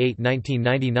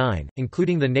 1998–1999,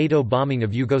 including the NATO bombing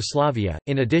of Yugoslavia.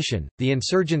 In addition, the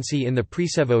insurgency in the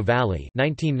Preševo Valley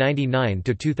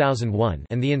 1999–2001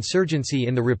 and the insurgency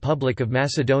in the Republic of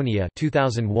Macedonia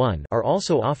 2001 are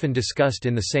also often discussed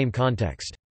in the same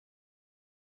context.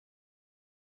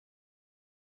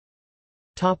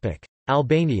 Topic: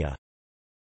 Albania.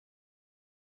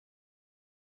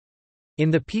 In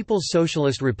the People's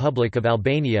Socialist Republic of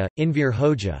Albania, Enver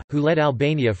Hoxha, who led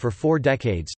Albania for 4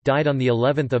 decades, died on the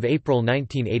 11th of April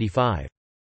 1985.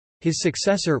 His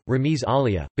successor, Ramiz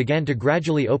Alia, began to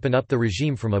gradually open up the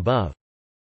regime from above.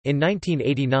 In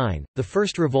 1989, the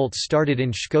first revolts started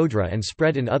in Shkodra and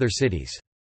spread in other cities.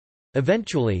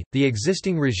 Eventually, the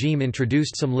existing regime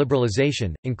introduced some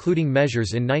liberalization, including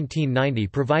measures in 1990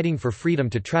 providing for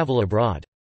freedom to travel abroad.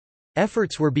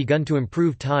 Efforts were begun to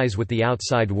improve ties with the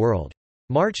outside world.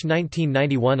 March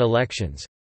 1991 elections,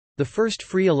 the first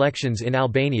free elections in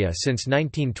Albania since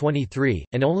 1923,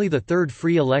 and only the third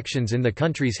free elections in the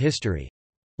country's history,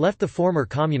 left the former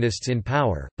communists in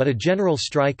power, but a general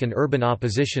strike and urban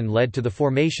opposition led to the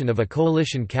formation of a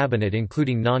coalition cabinet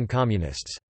including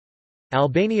non-communists.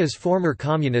 Albania's former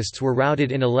communists were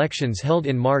routed in elections held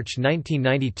in March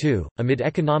 1992, amid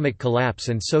economic collapse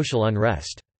and social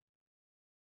unrest.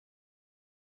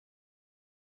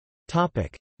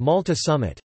 Malta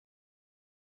Summit.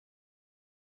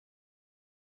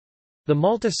 The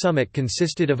Malta Summit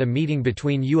consisted of a meeting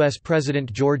between U.S.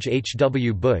 President George H.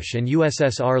 W. Bush and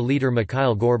USSR leader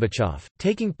Mikhail Gorbachev,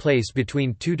 taking place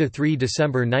between 2–3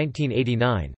 December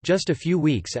 1989, just a few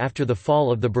weeks after the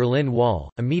fall of the Berlin Wall,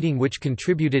 a meeting which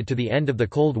contributed to the end of the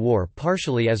Cold War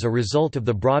partially as a result of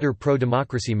the broader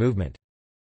pro-democracy movement.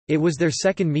 It was their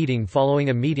second meeting following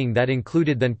a meeting that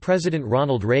included then-President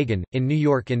Ronald Reagan, in New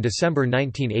York in December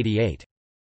 1988.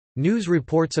 News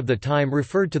reports of the time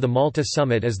referred to the Malta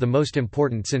summit as the most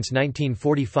important since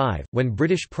 1945, when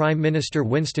British Prime Minister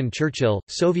Winston Churchill,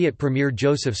 Soviet Premier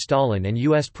Joseph Stalin and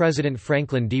U.S. President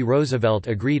Franklin D. Roosevelt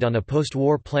agreed on a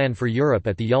post-war plan for Europe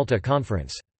at the Yalta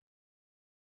Conference.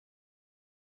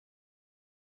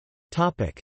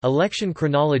 Election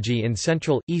chronology in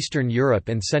Central, Eastern Europe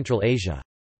and Central Asia.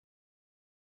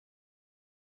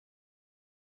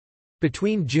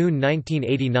 Between June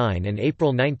 1989 and April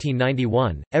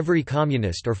 1991, every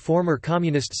communist or former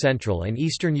communist Central and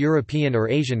Eastern European or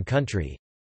Asian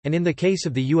country—and in the case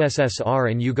of the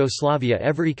USSR and Yugoslavia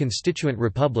every constituent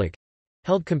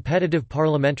republic—held competitive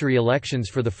parliamentary elections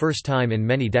for the first time in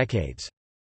many decades.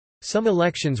 Some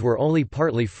elections were only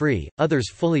partly free,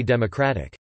 others fully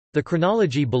democratic. The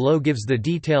chronology below gives the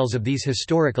details of these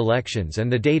historic elections,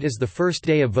 and the date is the first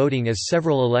day of voting as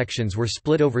several elections were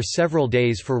split over several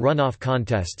days for runoff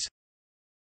contests.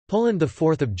 Poland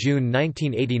 4 June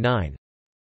 1989,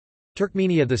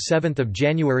 Turkmenia 7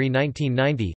 January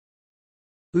 1990,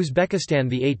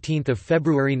 Uzbekistan 18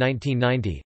 February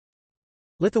 1990,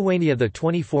 Lithuania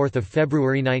 24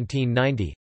 February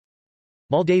 1990,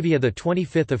 Moldavia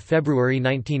 25 February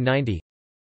 1990,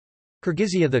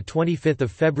 Kyrgyzia 25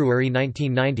 February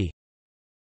 1990,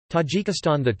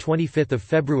 Tajikistan 25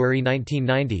 February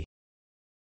 1990,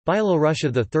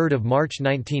 Byelorussia 3 March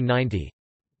 1990,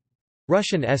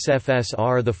 Russian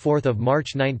SFSR 4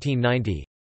 March 1990,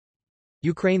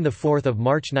 Ukraine 4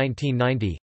 March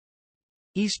 1990,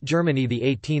 East Germany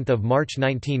 18 March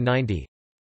 1990,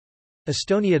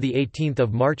 Estonia 18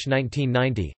 March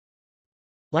 1990,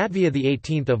 Latvia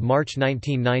 18 March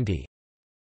 1990,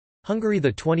 Hungary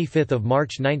 25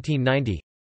 March 1990,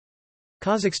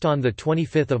 Kazakhstan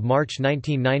 25 March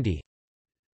 1990,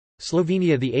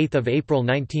 Slovenia 8 April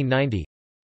 1990,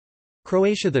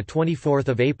 Croatia 24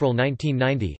 April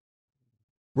 1990,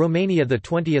 Romania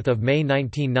 20 May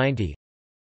 1990,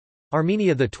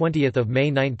 Armenia 20 May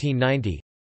 1990,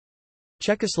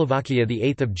 Czechoslovakia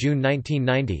 8 June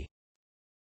 1990,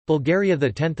 Bulgaria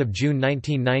 10 June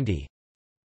 1990,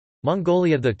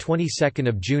 Mongolia 22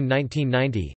 June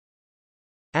 1990,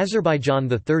 Azerbaijan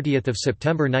 30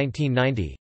 September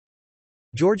 1990,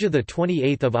 Georgia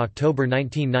 28 October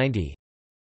 1990,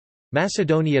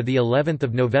 Macedonia 11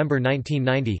 November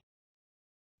 1990,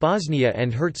 Bosnia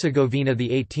and Herzegovina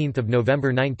 18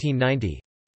 November 1990,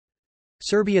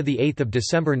 Serbia 8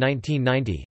 December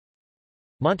 1990,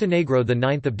 Montenegro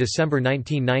 9 December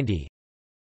 1990,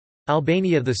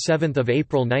 Albania 7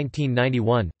 April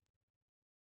 1991.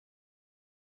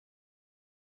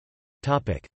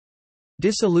 Topic: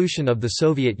 Dissolution of the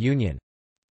Soviet Union.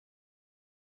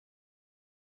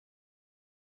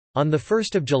 On 1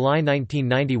 July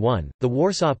 1991, the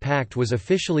Warsaw Pact was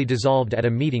officially dissolved at a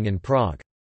meeting in Prague.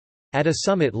 At a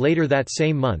summit later that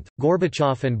same month,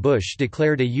 Gorbachev and Bush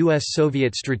declared a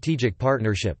U.S.-Soviet strategic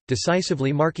partnership,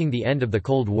 decisively marking the end of the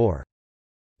Cold War.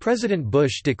 President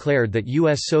Bush declared that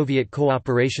U.S.-Soviet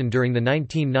cooperation during the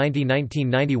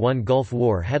 1990–1991 Gulf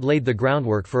War had laid the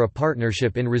groundwork for a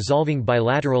partnership in resolving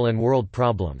bilateral and world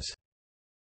problems.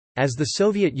 As the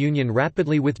Soviet Union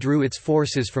rapidly withdrew its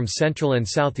forces from Central and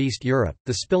Southeast Europe,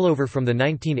 the spillover from the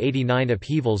 1989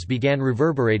 upheavals began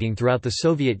reverberating throughout the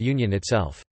Soviet Union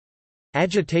itself.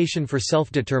 Agitation for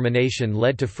self-determination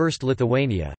led to first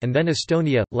Lithuania, and then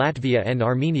Estonia, Latvia and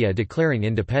Armenia declaring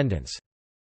independence.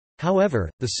 However,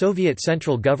 the Soviet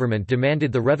central government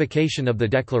demanded the revocation of the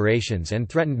declarations and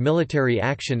threatened military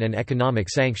action and economic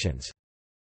sanctions.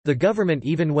 The government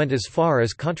even went as far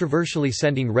as controversially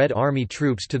sending Red Army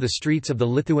troops to the streets of the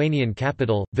Lithuanian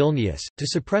capital, Vilnius, to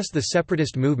suppress the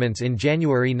separatist movements in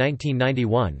January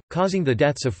 1991, causing the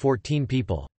deaths of 14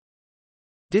 people.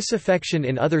 Disaffection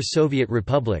in other Soviet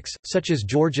republics, such as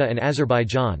Georgia and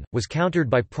Azerbaijan, was countered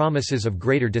by promises of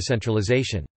greater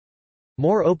decentralization.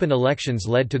 More open elections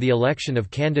led to the election of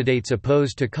candidates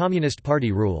opposed to Communist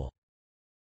Party rule.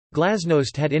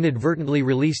 Glasnost had inadvertently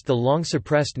released the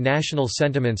long-suppressed national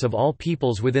sentiments of all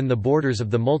peoples within the borders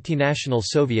of the multinational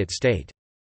Soviet state.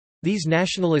 These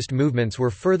nationalist movements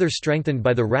were further strengthened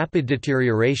by the rapid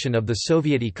deterioration of the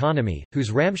Soviet economy,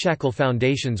 whose ramshackle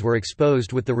foundations were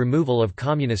exposed with the removal of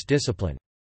communist discipline.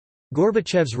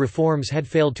 Gorbachev's reforms had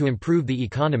failed to improve the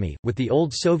economy, with the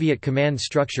old Soviet command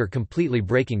structure completely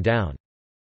breaking down.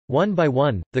 One by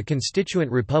one, the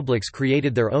constituent republics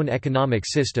created their own economic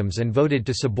systems and voted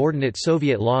to subordinate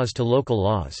Soviet laws to local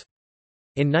laws.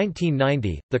 In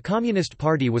 1990, the Communist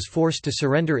Party was forced to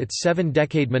surrender its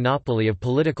 7-decade monopoly of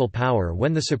political power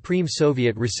when the Supreme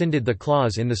Soviet rescinded the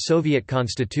clause in the Soviet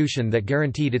constitution that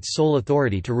guaranteed its sole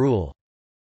authority to rule.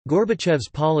 Gorbachev's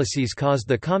policies caused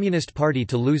the Communist Party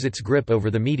to lose its grip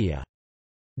over the media.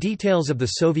 Details of the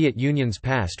Soviet Union's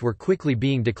past were quickly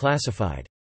being declassified.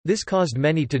 This caused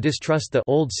many to distrust the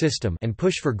old system and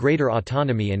push for greater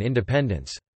autonomy and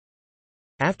independence.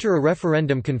 After a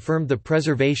referendum confirmed the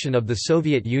preservation of the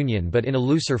Soviet Union but in a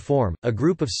looser form, a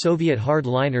group of Soviet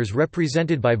hardliners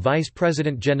represented by Vice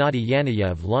President Gennady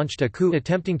Yanayev launched a coup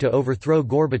attempting to overthrow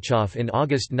Gorbachev in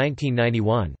August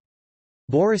 1991.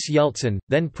 Boris Yeltsin,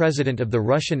 then president of the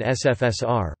Russian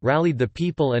SFSR, rallied the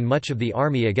people and much of the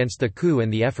army against the coup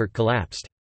and the effort collapsed.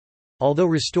 Although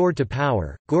restored to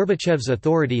power, Gorbachev's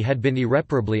authority had been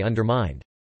irreparably undermined.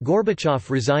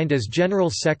 Gorbachev resigned as General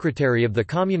Secretary of the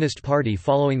Communist Party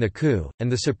following the coup,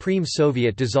 and the Supreme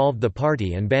Soviet dissolved the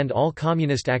party and banned all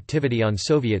communist activity on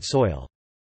Soviet soil.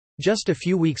 Just a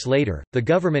few weeks later, the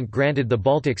government granted the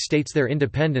Baltic states their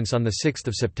independence on 6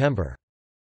 September.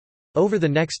 Over the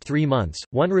next 3 months,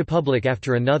 one republic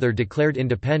after another declared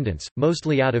independence,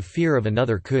 mostly out of fear of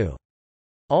another coup.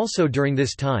 Also during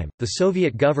this time, the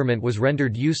Soviet government was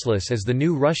rendered useless as the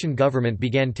new Russian government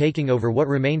began taking over what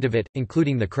remained of it,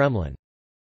 including the Kremlin.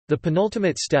 The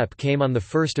penultimate step came on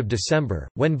 1 December,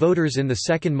 when voters in the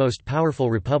second most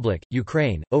powerful republic,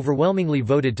 Ukraine, overwhelmingly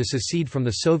voted to secede from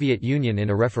the Soviet Union in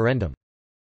a referendum.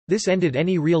 This ended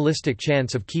any realistic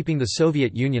chance of keeping the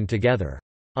Soviet Union together.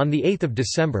 On 8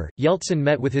 December, Yeltsin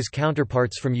met with his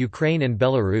counterparts from Ukraine and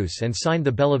Belarus and signed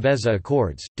the Belovezha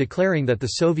Accords, declaring that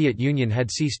the Soviet Union had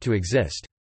ceased to exist.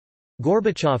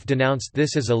 Gorbachev denounced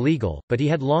this as illegal, but he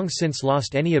had long since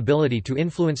lost any ability to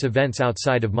influence events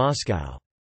outside of Moscow.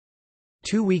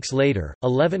 2 weeks later,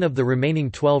 11 of the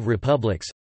remaining 12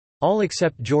 republics—all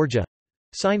except Georgia—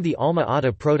 signed the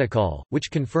Alma-Ata Protocol,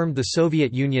 which confirmed the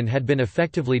Soviet Union had been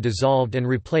effectively dissolved and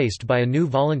replaced by a new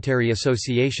voluntary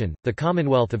association, the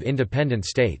Commonwealth of Independent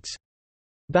States.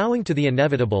 Bowing to the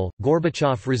inevitable,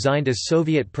 Gorbachev resigned as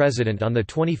Soviet president on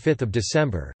 25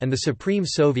 December, and the Supreme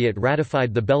Soviet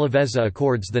ratified the Belovezha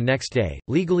Accords the next day,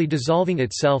 legally dissolving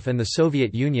itself and the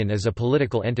Soviet Union as a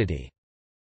political entity.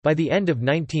 By the end of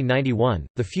 1991,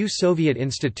 the few Soviet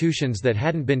institutions that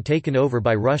hadn't been taken over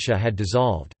by Russia had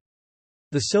dissolved.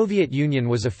 The Soviet Union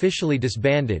was officially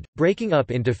disbanded, breaking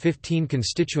up into 15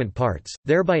 constituent parts,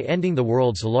 thereby ending the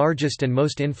world's largest and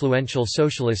most influential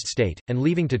socialist state, and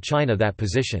leaving to China that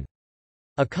position.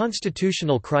 A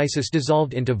constitutional crisis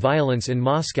dissolved into violence in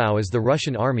Moscow as the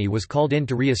Russian army was called in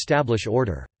to re-establish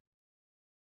order.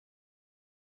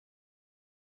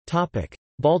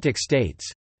 Baltic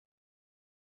states.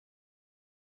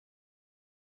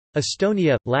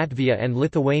 Estonia, Latvia and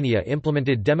Lithuania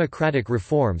implemented democratic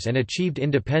reforms and achieved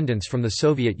independence from the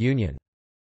Soviet Union.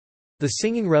 The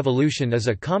Singing Revolution is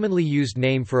a commonly used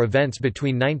name for events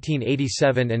between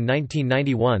 1987 and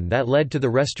 1991 that led to the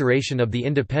restoration of the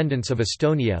independence of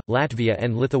Estonia, Latvia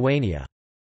and Lithuania.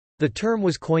 The term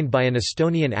was coined by an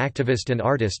Estonian activist and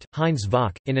artist, Heinz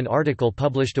Vok, in an article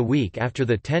published a week after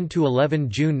the 10–11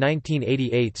 June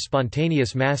 1988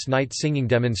 spontaneous mass night singing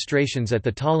demonstrations at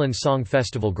the Tallinn Song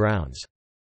Festival grounds.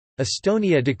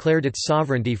 Estonia declared its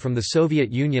sovereignty from the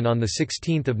Soviet Union on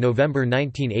 16 November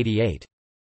 1988.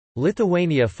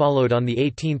 Lithuania followed on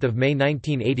 18 May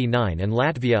 1989 and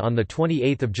Latvia on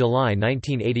 28 July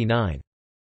 1989.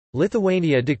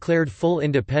 Lithuania declared full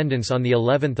independence on the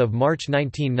 11th of March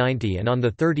 1990 and on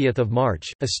the 30th of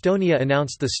March, Estonia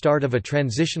announced the start of a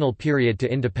transitional period to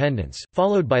independence,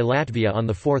 followed by Latvia on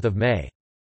the 4th of May.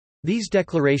 These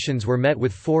declarations were met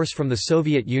with force from the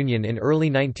Soviet Union in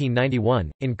early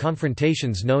 1991, in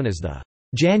confrontations known as the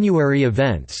January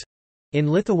Events in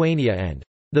Lithuania and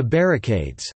the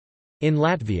Barricades in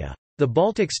Latvia. The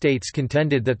Baltic states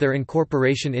contended that their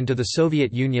incorporation into the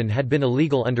Soviet Union had been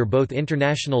illegal under both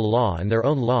international law and their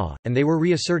own law, and they were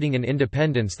reasserting an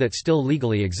independence that still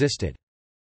legally existed.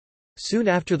 Soon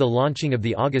after the launching of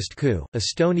the August coup,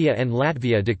 Estonia and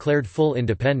Latvia declared full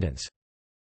independence.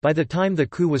 By the time the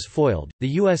coup was foiled,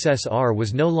 the USSR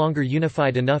was no longer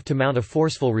unified enough to mount a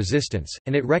forceful resistance,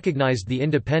 and it recognized the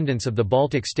independence of the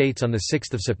Baltic states on 6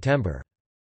 September.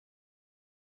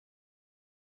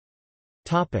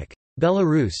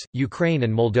 Belarus, Ukraine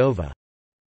and Moldova.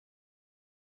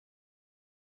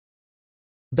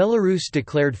 Belarus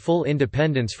declared full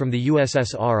independence from the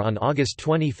USSR on August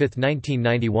 25,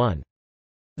 1991.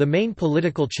 The main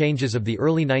political changes of the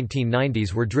early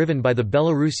 1990s were driven by the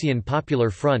Belarusian Popular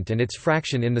Front and its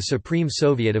fraction in the Supreme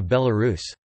Soviet of Belarus.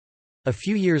 A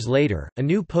few years later, a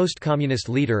new post-communist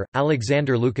leader,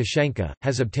 Alexander Lukashenko,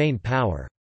 has obtained power.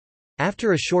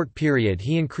 After a short period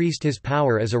he increased his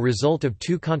power as a result of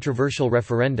two controversial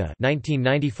referenda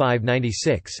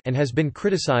 1995–96 and has been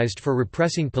criticized for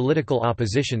repressing political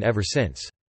opposition ever since.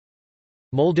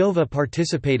 Moldova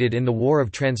participated in the War of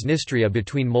Transnistria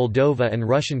between Moldova and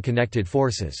Russian-connected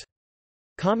forces.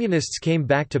 Communists came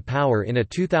back to power in a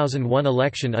 2001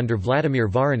 election under Vladimir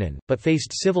Voronin, but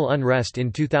faced civil unrest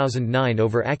in 2009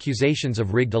 over accusations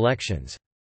of rigged elections.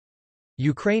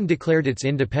 Ukraine declared its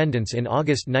independence in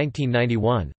August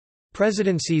 1991.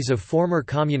 Presidencies of former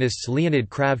communists Leonid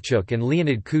Kravchuk and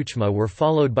Leonid Kuchma were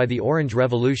followed by the Orange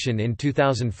Revolution in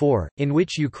 2004, in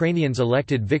which Ukrainians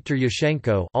elected Viktor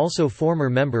Yushchenko, also former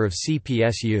member of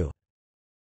CPSU.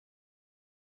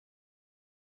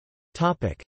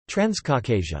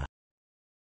 Transcaucasia.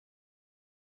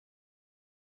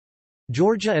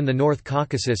 Georgia and the North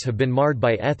Caucasus have been marred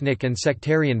by ethnic and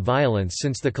sectarian violence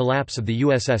since the collapse of the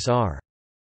USSR.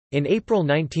 In April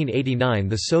 1989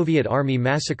 the Soviet Army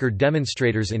massacred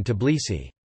demonstrators in Tbilisi.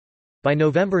 By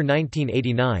November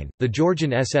 1989, the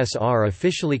Georgian SSR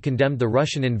officially condemned the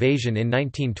Russian invasion in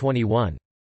 1921.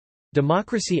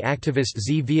 Democracy activist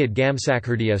Zviad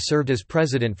Gamsakhurdia served as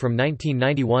president from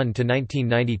 1991 to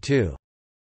 1992.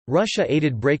 Russia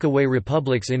aided breakaway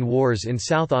republics in wars in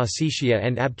South Ossetia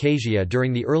and Abkhazia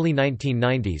during the early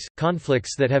 1990s,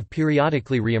 conflicts that have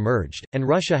periodically re-emerged, and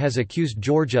Russia has accused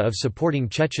Georgia of supporting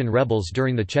Chechen rebels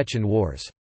during the Chechen Wars.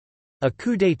 A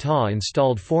coup d'état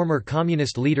installed former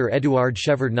communist leader Eduard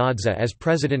Shevardnadze as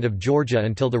president of Georgia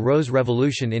until the Rose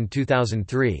Revolution in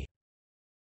 2003.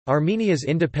 Armenia's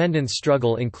independence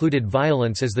struggle included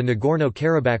violence as the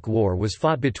Nagorno-Karabakh War was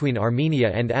fought between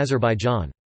Armenia and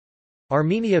Azerbaijan.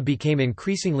 Armenia became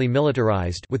increasingly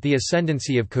militarized with the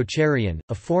ascendancy of Kocharian,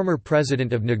 a former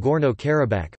president of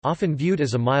Nagorno-Karabakh, often viewed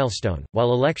as a milestone,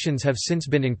 while elections have since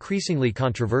been increasingly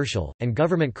controversial, and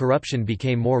government corruption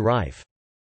became more rife.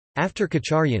 After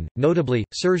Kocharian, notably,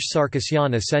 Serge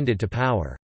Sarkisyan ascended to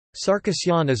power.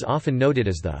 Sarkisyan is often noted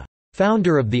as the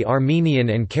founder of the Armenian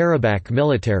and Karabakh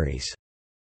militaries,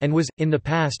 and was, in the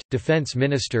past, defense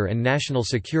minister and national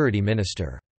security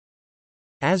minister.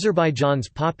 Azerbaijan's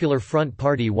Popular Front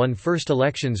Party won first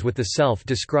elections with the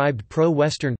self-described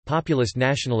pro-Western, populist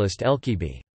nationalist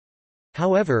Elkibi.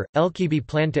 However, Elkibi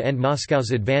planned to end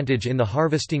Moscow's advantage in the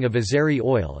harvesting of Azeri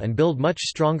oil and build much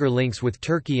stronger links with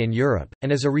Turkey and Europe,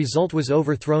 and as a result was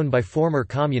overthrown by former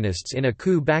communists in a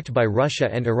coup backed by Russia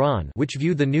and Iran, which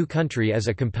viewed the new country as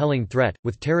a compelling threat,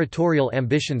 with territorial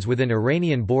ambitions within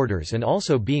Iranian borders and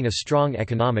also being a strong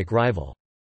economic rival.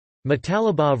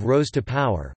 Matalibov rose to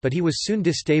power, but he was soon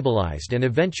destabilized and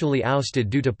eventually ousted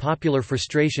due to popular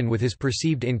frustration with his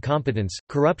perceived incompetence,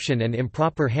 corruption and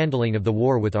improper handling of the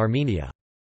war with Armenia.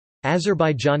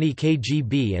 Azerbaijani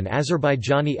KGB and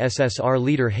Azerbaijani SSR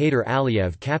leader Heydar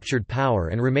Aliyev captured power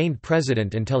and remained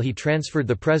president until he transferred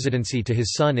the presidency to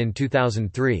his son in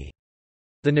 2003.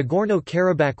 The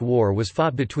Nagorno-Karabakh War was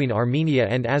fought between Armenia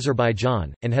and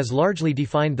Azerbaijan, and has largely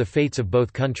defined the fates of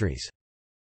both countries.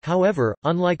 However,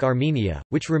 unlike Armenia,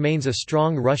 which remains a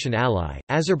strong Russian ally,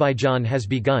 Azerbaijan has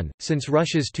begun, since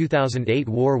Russia's 2008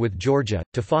 war with Georgia,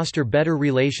 to foster better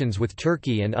relations with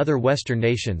Turkey and other Western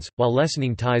nations, while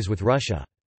lessening ties with Russia.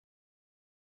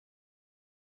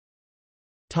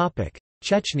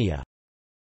 Chechnya.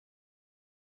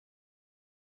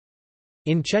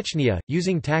 In Chechnya,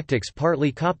 using tactics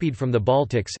partly copied from the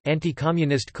Baltics,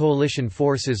 anti-communist coalition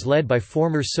forces led by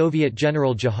former Soviet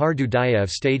General Jahar Dudayev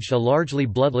staged a largely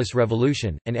bloodless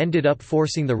revolution, and ended up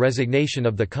forcing the resignation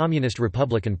of the Communist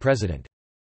Republican president.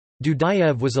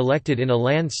 Dudayev was elected in a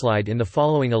landslide in the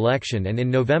following election, and in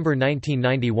November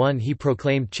 1991 he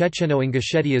proclaimed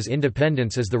Checheno-Ingushetia's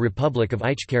independence as the Republic of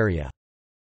Ichkeria.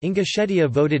 Ingushetia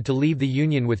voted to leave the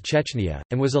union with Chechnya,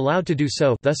 and was allowed to do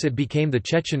so, thus it became the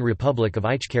Chechen Republic of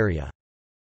Ichkeria.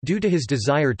 Due to his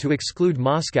desire to exclude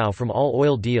Moscow from all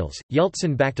oil deals,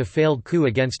 Yeltsin backed a failed coup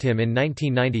against him in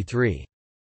 1993.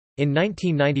 In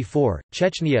 1994,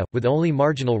 Chechnya, with only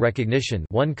marginal recognition,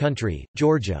 one country,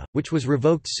 Georgia, which was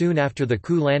revoked soon after the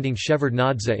coup landing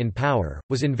Shevardnadze in power,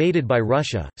 was invaded by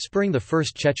Russia, spurring the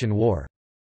First Chechen War.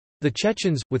 The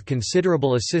Chechens, with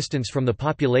considerable assistance from the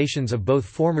populations of both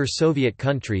former Soviet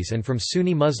countries and from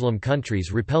Sunni Muslim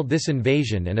countries, repelled this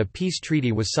invasion and a peace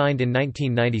treaty was signed in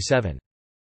 1997.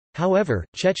 However,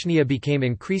 Chechnya became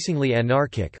increasingly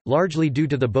anarchic, largely due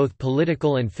to the both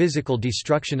political and physical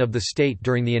destruction of the state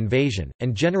during the invasion,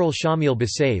 and General Shamil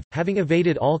Basayev, having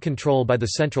evaded all control by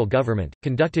the central government,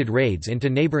 conducted raids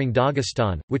into neighboring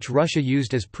Dagestan, which Russia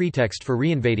used as pretext for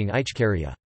reinvading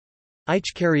Ichkeria.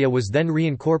 Ichkeria was then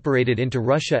reincorporated into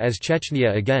Russia as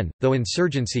Chechnya again, though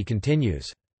insurgency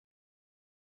continues.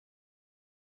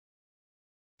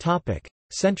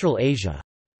 Central Asia.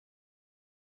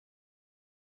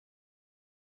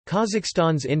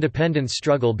 Kazakhstan's independence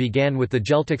struggle began with the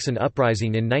Jeltoqsan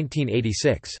uprising in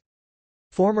 1986.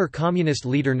 Former communist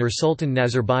leader Nursultan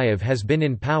Nazarbayev has been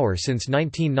in power since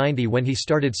 1990 when he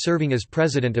started serving as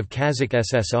president of Kazakh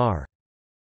SSR.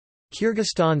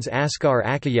 Kyrgyzstan's Askar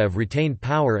Akayev retained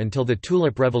power until the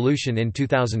Tulip Revolution in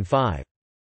 2005.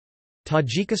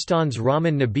 Tajikistan's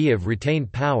Rahman Nabiev retained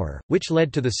power, which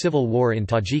led to the civil war in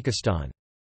Tajikistan.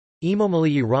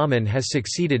 Emomali Rahman has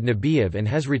succeeded Nabiev and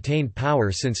has retained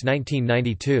power since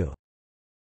 1992.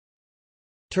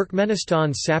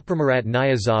 Turkmenistan's Saparmurat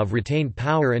Niyazov retained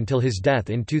power until his death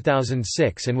in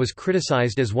 2006 and was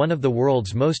criticized as one of the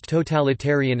world's most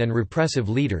totalitarian and repressive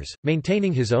leaders,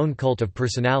 maintaining his own cult of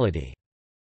personality.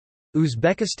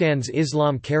 Uzbekistan's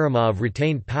Islam Karimov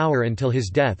retained power until his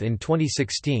death in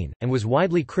 2016, and was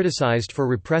widely criticized for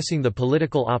repressing the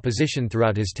political opposition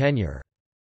throughout his tenure.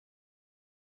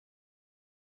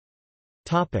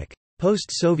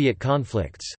 Post-Soviet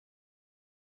conflicts.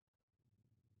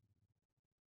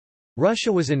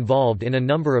 Russia was involved in a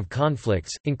number of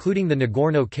conflicts, including the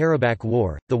Nagorno-Karabakh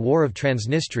War, the War of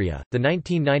Transnistria, the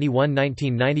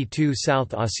 1991–1992 South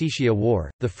Ossetia War,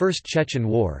 the First Chechen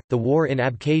War, the War in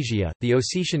Abkhazia, the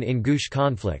Ossetian-Ingush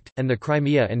conflict, and the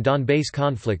Crimea and Donbass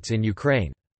conflicts in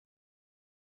Ukraine.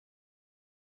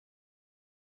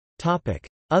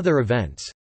 Other events.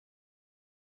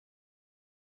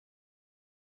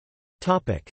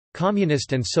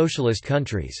 Communist and socialist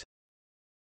countries.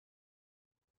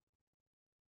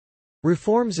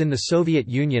 Reforms in the Soviet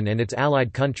Union and its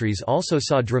allied countries also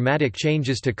saw dramatic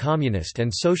changes to communist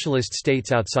and socialist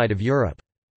states outside of Europe.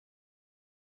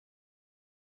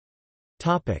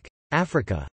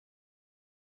 Africa.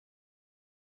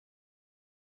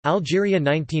 Algeria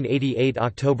 1988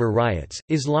 October riots,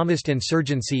 Islamist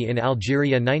insurgency in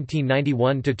Algeria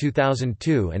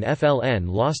 1991–2002 and FLN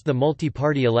lost the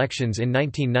multi-party elections in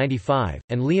 1995,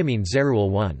 and Liamine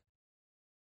Zeroul won.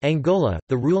 Angola,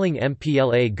 the ruling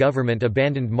MPLA government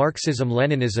abandoned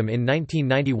Marxism-Leninism in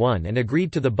 1991 and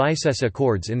agreed to the Bicesse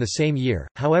Accords in the same year,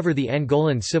 however the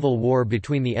Angolan civil war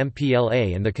between the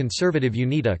MPLA and the conservative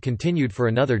UNITA continued for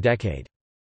another decade.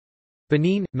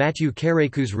 Benin, Mathieu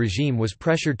Kérékou's regime was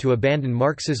pressured to abandon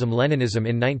Marxism-Leninism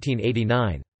in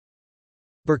 1989.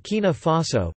 Burkina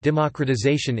Faso,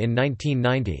 democratization in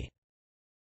 1990.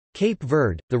 Cape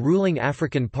Verde, the ruling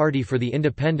African Party for the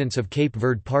Independence of Cape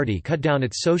Verde Party cut down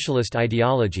its socialist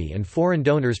ideology and foreign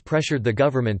donors pressured the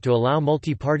government to allow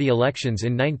multi-party elections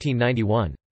in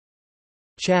 1991.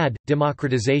 Chad,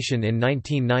 democratization in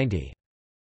 1990.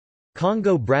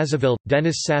 Congo-Brazzaville,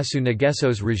 Denis Sassou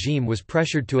Nguesso's regime was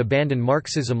pressured to abandon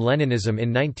Marxism-Leninism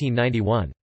in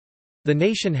 1991. The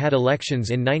nation had elections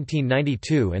in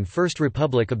 1992 and First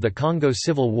Republic of the Congo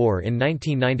Civil War in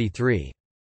 1993.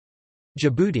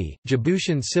 Djibouti,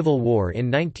 Djiboutian Civil War in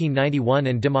 1991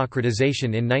 and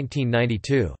democratization in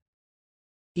 1992.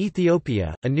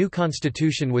 Ethiopia, a new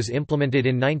constitution was implemented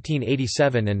in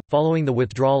 1987 and, following the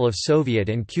withdrawal of Soviet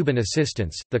and Cuban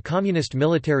assistance, the communist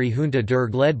military junta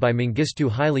Derg led by Mengistu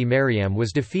Haile Mariam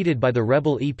was defeated by the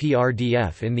rebel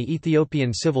EPRDF in the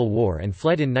Ethiopian Civil War and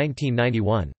fled in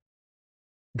 1991.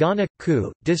 Ghana,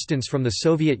 coup, distance from the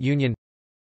Soviet Union.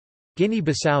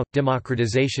 Guinea-Bissau,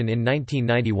 democratization in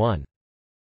 1991.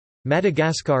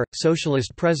 Madagascar,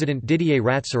 socialist president Didier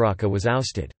Ratsiraka was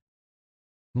ousted.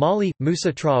 Mali,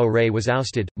 Moussa Traoré was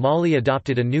ousted. Mali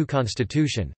adopted a new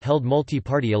constitution, held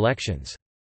multi-party elections.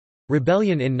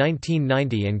 Rebellion in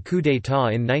 1990 and coup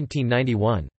d'état in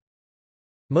 1991.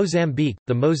 Mozambique,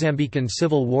 the Mozambican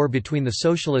civil war between the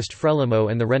socialist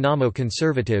Frelimo and the Renamo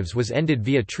conservatives was ended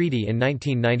via treaty in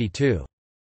 1992.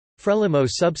 Frelimo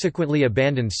subsequently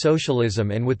abandoned socialism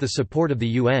and with the support of the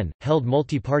UN, held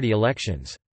multi-party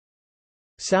elections.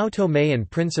 São Tomé and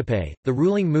Príncipe, the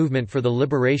ruling movement for the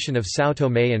liberation of São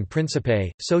Tomé and Príncipe,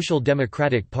 Social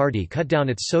Democratic Party cut down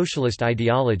its socialist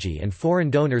ideology and foreign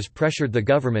donors pressured the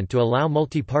government to allow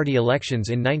multi-party elections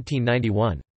in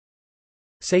 1991.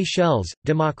 Seychelles,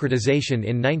 democratization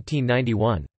in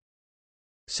 1991.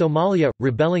 Somalia,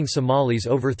 rebelling Somalis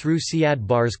overthrew Siad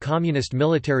Barre's communist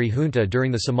military junta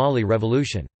during the Somali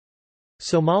Revolution.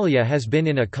 Somalia has been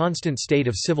in a constant state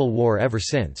of civil war ever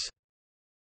since.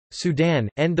 Sudan,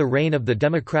 end the reign of the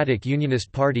Democratic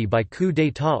Unionist Party by coup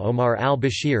d'état Omar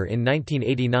al-Bashir in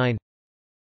 1989.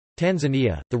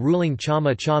 Tanzania, the ruling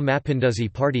Chama cha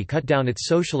Mapinduzi Party cut down its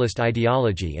socialist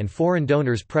ideology and foreign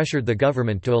donors pressured the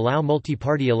government to allow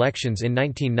multi-party elections in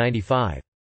 1995.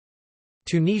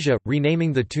 Tunisia,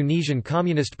 renaming the Tunisian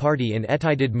Communist Party in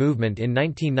Etaidid movement in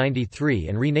 1993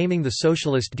 and renaming the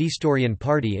Socialist Destourian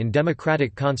Party in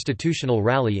Democratic Constitutional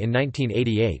Rally in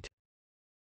 1988.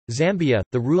 Zambia,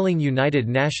 the ruling United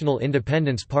National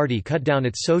Independence Party cut down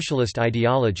its socialist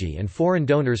ideology and foreign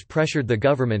donors pressured the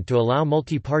government to allow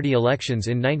multi-party elections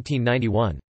in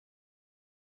 1991.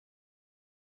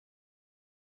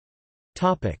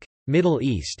 Middle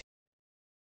East.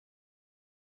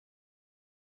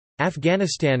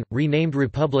 Afghanistan, renamed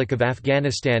Republic of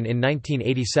Afghanistan in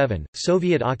 1987,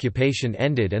 Soviet occupation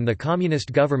ended and the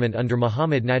communist government under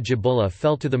Muhammad Najibullah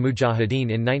fell to the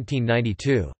Mujahideen in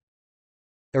 1992.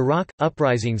 Iraq,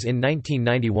 uprisings in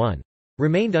 1991.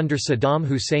 Remained under Saddam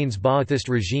Hussein's Ba'athist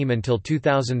regime until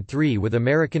 2003 with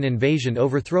American invasion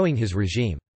overthrowing his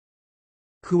regime.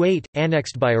 Kuwait,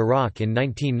 annexed by Iraq in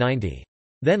 1990.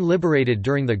 Then liberated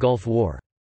during the Gulf War.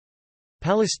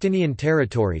 Palestinian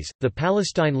territories. The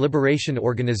Palestine Liberation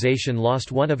Organization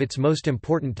lost one of its most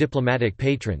important diplomatic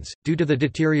patrons, due to the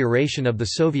deterioration of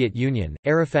the Soviet Union,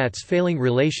 Arafat's failing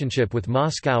relationship with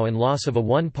Moscow and loss of a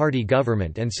one-party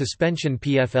government and suspension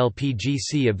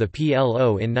PFLP-GC of the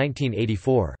PLO in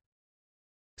 1984.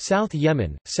 South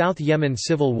Yemen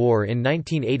civil war in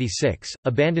 1986,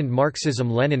 abandoned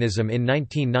Marxism-Leninism in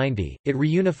 1990, it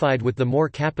reunified with the more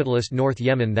capitalist North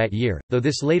Yemen that year, though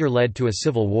this later led to a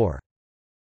civil war.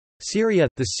 Syria,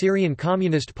 the Syrian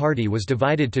Communist Party was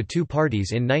divided to two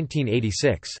parties in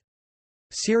 1986.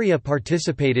 Syria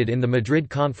participated in the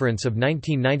Madrid Conference of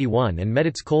 1991 and met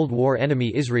its Cold War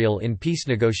enemy Israel in peace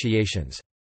negotiations.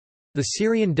 The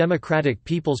Syrian Democratic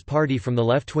People's Party from the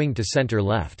left-wing to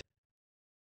center-left.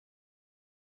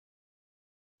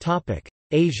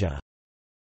 Asia.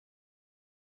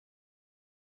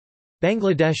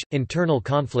 Bangladesh – internal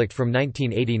conflict from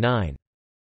 1989.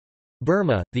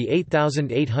 Burma, the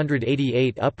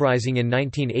 8888 uprising in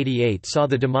 1988 saw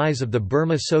the demise of the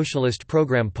Burma Socialist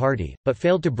Program Party, but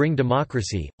failed to bring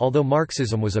democracy, although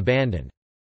Marxism was abandoned.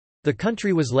 The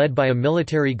country was led by a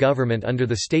military government under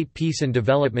the State Peace and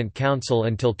Development Council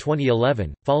until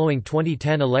 2011, following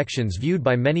 2010 elections viewed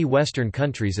by many Western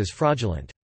countries as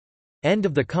fraudulent. End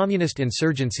of the communist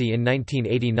insurgency in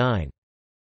 1989.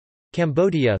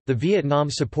 Cambodia, the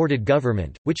Vietnam-supported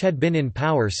government, which had been in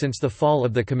power since the fall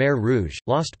of the Khmer Rouge,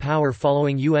 lost power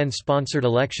following UN-sponsored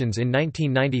elections in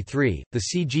 1993. The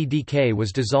CGDK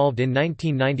was dissolved in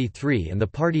 1993 and the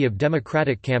Party of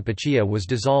Democratic Kampuchea was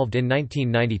dissolved in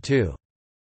 1992.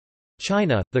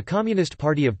 China, the Communist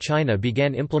Party of China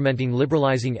began implementing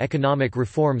liberalizing economic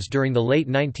reforms during the late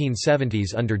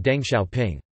 1970s under Deng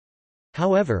Xiaoping.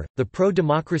 However, the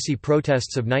pro-democracy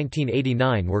protests of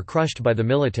 1989 were crushed by the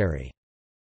military.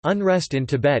 Unrest in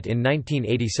Tibet in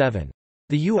 1987.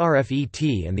 The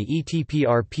URFET and the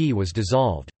ETPRP was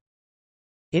dissolved.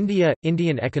 India –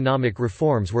 Indian economic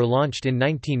reforms were launched in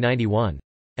 1991.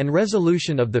 And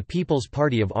resolution of the People's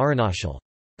Party of Arunachal.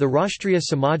 The Rashtriya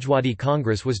Samajwadi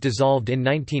Congress was dissolved in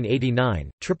 1989,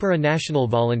 Tripura National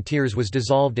Volunteers was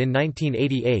dissolved in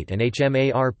 1988 and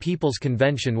HMAR People's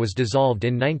Convention was dissolved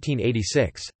in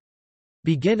 1986.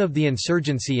 Begin of the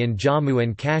insurgency in Jammu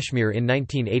and Kashmir in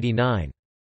 1989.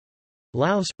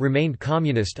 Laos – remained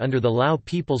communist under the Lao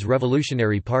People's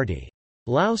Revolutionary Party.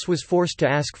 Laos was forced to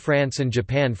ask France and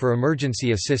Japan for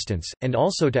emergency assistance, and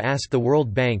also to ask the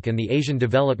World Bank and the Asian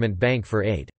Development Bank for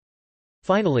aid.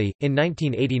 Finally, in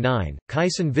 1989,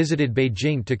 Kaisen visited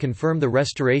Beijing to confirm the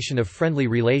restoration of friendly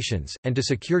relations, and to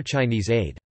secure Chinese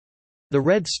aid. The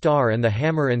Red Star and the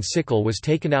Hammer and Sickle was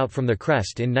taken out from the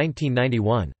crest in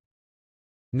 1991.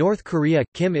 North Korea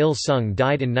 – Kim Il-sung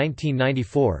died in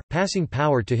 1994, passing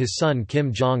power to his son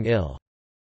Kim Jong-il.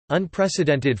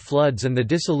 Unprecedented floods and the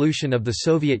dissolution of the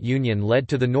Soviet Union led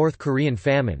to the North Korean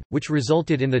famine, which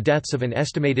resulted in the deaths of an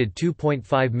estimated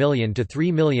 2.5 million to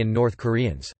 3 million North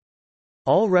Koreans.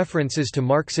 All references to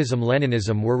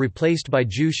Marxism-Leninism were replaced by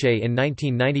Juche in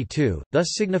 1992, thus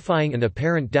signifying an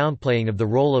apparent downplaying of the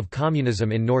role of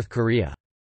communism in North Korea.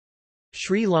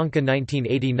 Sri Lanka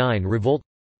 1989 revolt.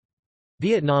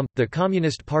 Vietnam – the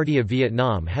Communist Party of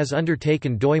Vietnam has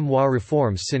undertaken Doi Moi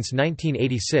reforms since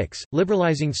 1986,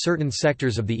 liberalizing certain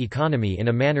sectors of the economy in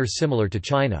a manner similar to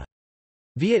China.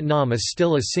 Vietnam is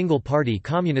still a single-party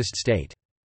communist state.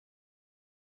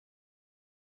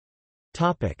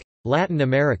 Latin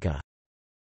America.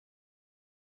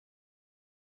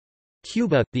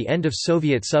 Cuba – the end of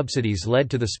Soviet subsidies led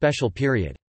to the Special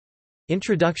Period.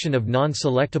 Introduction of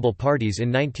non-selectable parties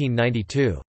in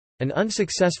 1992. An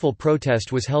unsuccessful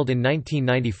protest was held in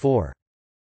 1994.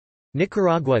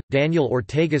 Nicaragua – Daniel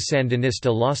Ortega's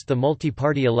Sandinista lost the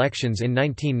multi-party elections in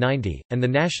 1990, and the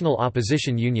National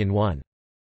Opposition Union won.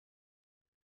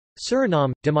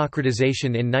 Suriname –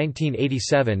 democratization in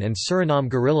 1987 and Suriname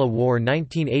guerrilla war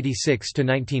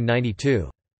 1986–1992.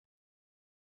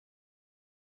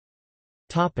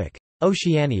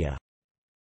 Oceania.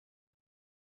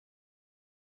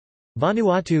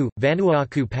 Vanuatu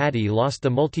Party lost the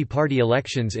multi-party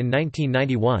elections in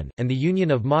 1991, and the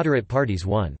Union of Moderate Parties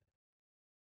won.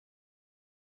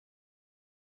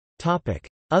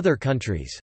 Other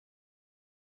countries.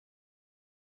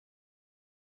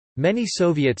 Many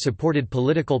Soviet-supported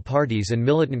political parties and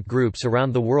militant groups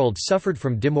around the world suffered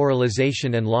from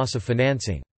demoralization and loss of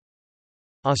financing.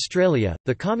 Australia,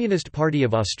 the Communist Party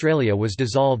of Australia was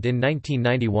dissolved in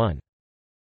 1991.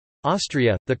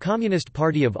 Austria, the Communist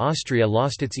Party of Austria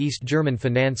lost its East German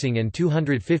financing and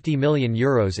 €250 million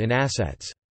in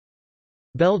assets.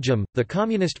 Belgium, the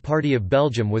Communist Party of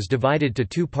Belgium was divided to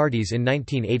two parties in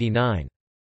 1989.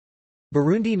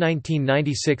 Burundi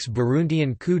 1996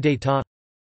 Burundian coup d'état.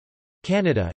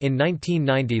 Canada, in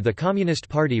 1990 the Communist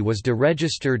Party was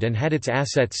deregistered and had its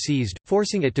assets seized,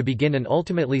 forcing it to begin an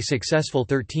ultimately successful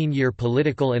 13-year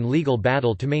political and legal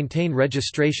battle to maintain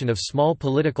registration of small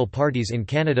political parties in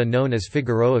Canada known as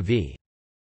Figueroa v.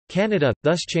 Canada,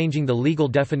 thus changing the legal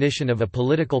definition of a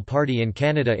political party in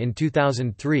Canada in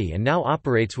 2003 and now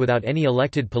operates without any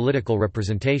elected political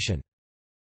representation.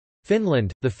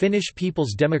 Finland, the Finnish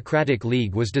People's Democratic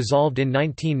League was dissolved in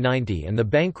 1990 and the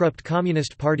bankrupt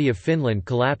Communist Party of Finland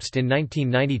collapsed in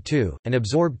 1992, and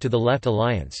absorbed to the Left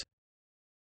Alliance.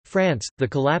 France, the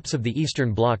collapse of the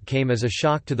Eastern Bloc came as a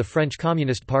shock to the French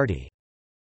Communist Party.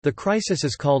 The crisis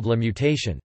is called La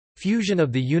Mutation. Fusion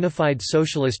of the unified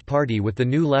Socialist Party with the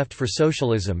New Left for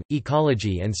Socialism,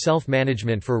 Ecology and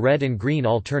Self-Management for Red and Green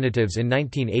Alternatives in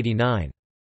 1989.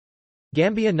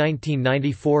 Gambia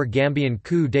 1994 Gambian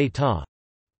coup d'état.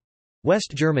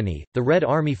 West Germany, the Red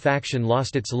Army faction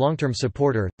lost its long-term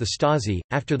supporter, the Stasi,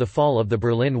 after the fall of the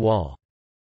Berlin Wall.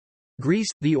 Greece,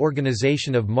 the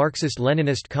Organization of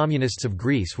Marxist-Leninist Communists of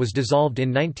Greece was dissolved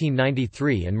in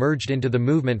 1993 and merged into the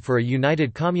Movement for a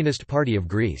United Communist Party of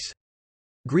Greece.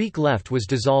 Greek Left was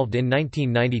dissolved in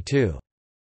 1992.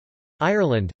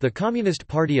 Ireland, the Communist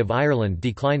Party of Ireland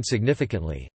declined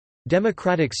significantly.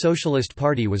 Democratic Socialist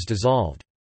Party was dissolved.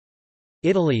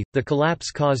 Italy, the collapse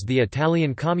caused the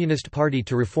Italian Communist Party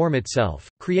to reform itself,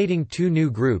 creating two new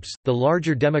groups, the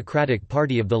larger Democratic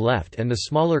Party of the Left and the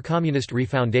smaller Communist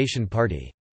Refoundation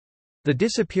Party. The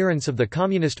disappearance of the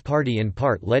Communist Party in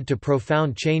part led to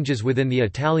profound changes within the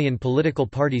Italian political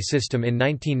party system in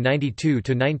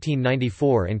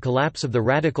 1992–1994 and collapse of the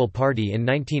Radical Party in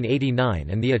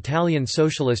 1989 and the Italian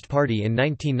Socialist Party in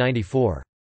 1994.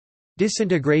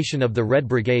 Disintegration of the Red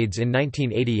Brigades in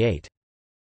 1988.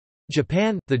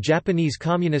 Japan, the Japanese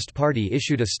Communist Party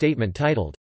issued a statement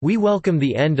titled, "We welcome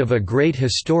the end of a great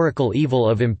historical evil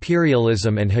of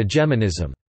imperialism and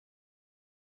hegemonism."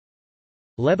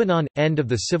 Lebanon, end of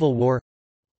the Civil War.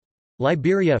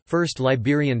 Liberia, First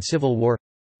Liberian Civil War.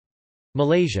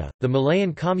 Malaysia, the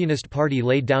Malayan Communist Party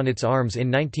laid down its arms in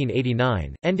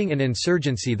 1989, ending an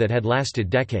insurgency that had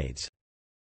lasted decades.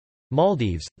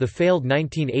 Maldives, the failed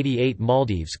 1988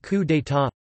 Maldives coup d'état.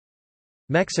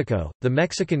 Mexico, the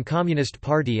Mexican Communist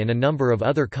Party and a number of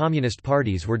other communist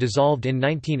parties were dissolved in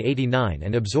 1989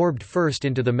 and absorbed first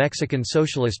into the Mexican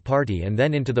Socialist Party and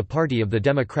then into the Party of the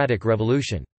Democratic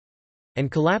Revolution.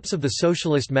 And collapse of the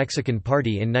Socialist Mexican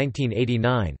Party in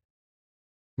 1989.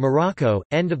 Morocco,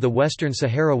 end of the Western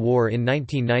Sahara War in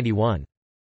 1991.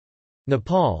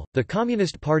 Nepal, the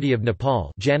Communist Party of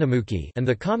Nepal and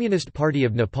the Communist Party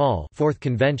of Nepal Fourth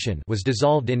Convention was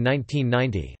dissolved in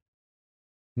 1990.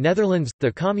 Netherlands,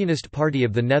 the Communist Party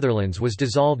of the Netherlands was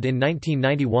dissolved in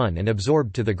 1991 and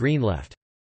absorbed to the Green Left.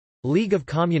 League of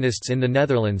Communists in the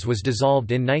Netherlands was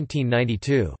dissolved in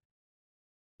 1992.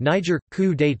 Niger,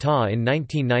 coup d'état in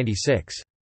 1996.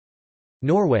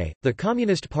 Norway, the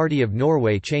Communist Party of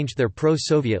Norway changed their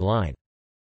pro-Soviet line.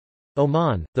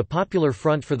 Oman, the Popular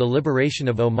Front for the Liberation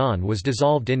of Oman was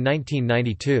dissolved in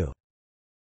 1992.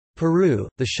 Peru,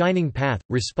 the Shining Path,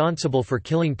 responsible for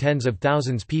killing tens of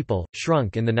thousands people,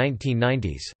 shrunk in the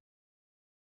 1990s.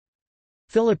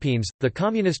 Philippines, the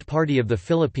Communist Party of the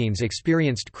Philippines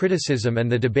experienced criticism and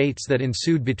the debates that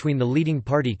ensued between the leading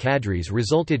party cadres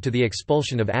resulted to the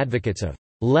expulsion of advocates of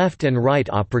left and right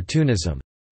opportunism,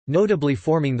 notably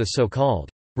forming the so-called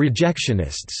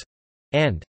rejectionists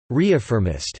and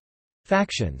reaffirmist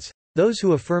factions. Those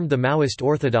who affirmed the Maoist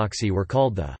orthodoxy were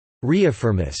called the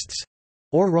reaffirmists,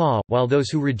 or RA, while those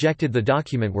who rejected the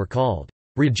document were called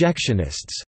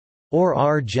rejectionists, or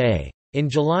RJ. In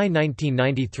July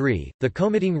 1993, the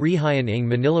Komiting Rihayan ng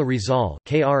Manila Rizal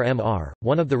 (KRMR),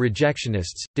 one of the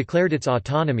rejectionists, declared its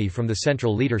autonomy from the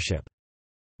central leadership.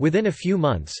 Within a few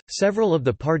months, several of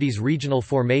the party's regional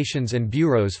formations and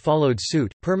bureaus followed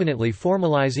suit, permanently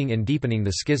formalizing and deepening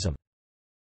the schism.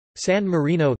 San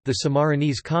Marino, the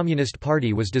Sammarinese Communist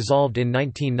Party was dissolved in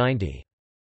 1990.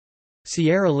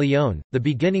 Sierra Leone, the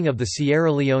beginning of the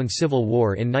Sierra Leone Civil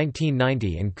War in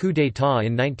 1990 and coup d'état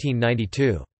in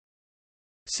 1992.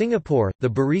 Singapore, the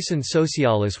Barisan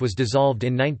Socialis was dissolved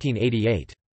in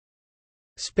 1988.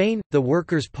 Spain, the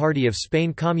Workers' Party of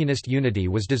Spain Communist Unity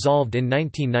was dissolved in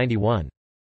 1991.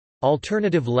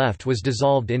 Alternative Left was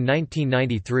dissolved in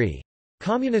 1993.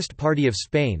 Communist Party of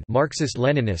Spain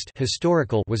Marxist-Leninist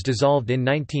historical was dissolved in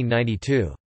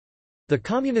 1992. The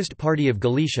Communist Party of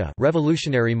Galicia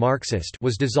Revolutionary Marxist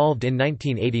was dissolved in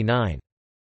 1989.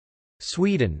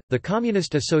 Sweden, the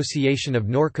Communist Association of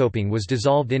Norrköping was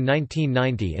dissolved in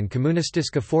 1990 and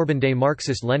Kommunistiska Förbundet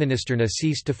Marxist-Leninisterna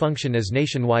ceased to function as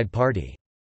nationwide party.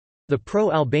 The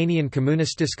pro-Albanian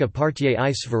Kommunistiska Partiet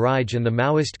I Sverige and the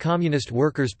Maoist Communist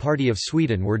Workers' Party of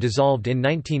Sweden were dissolved in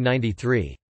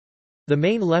 1993. The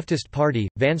main leftist party,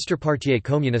 Vänsterpartiet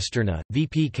Kommunisterna,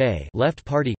 VPK Left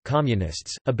Party,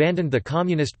 Communists, abandoned the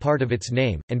communist part of its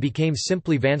name, and became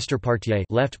simply Vänsterpartiet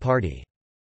Left Party.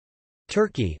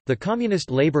 Turkey, the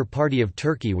Communist Labour Party of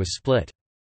Turkey was split.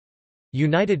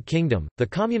 United Kingdom, the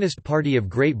Communist Party of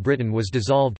Great Britain was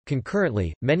dissolved.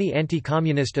 Concurrently, many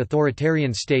anti-communist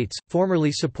authoritarian states,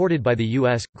 formerly supported by the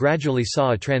US, gradually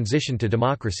saw a transition to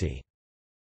democracy.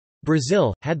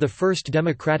 Brazil, had the first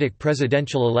democratic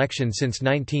presidential election since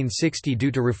 1960 due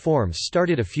to reforms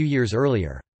started a few years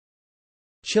earlier.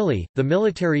 Chile, the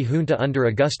military junta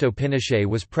under Augusto Pinochet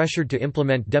was pressured to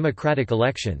implement democratic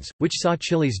elections, which saw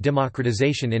Chile's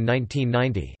democratization in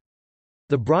 1990.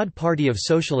 The Broad Party of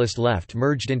Socialist Left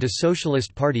merged into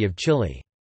Socialist Party of Chile.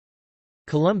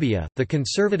 Colombia, the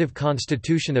conservative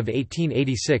constitution of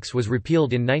 1886 was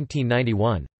repealed in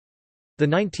 1991. The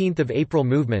 19th of April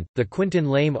movement, the Quintin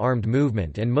Lame armed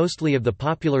movement and mostly of the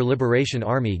Popular Liberation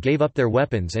Army gave up their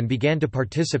weapons and began to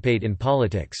participate in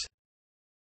politics.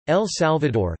 El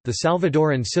Salvador, the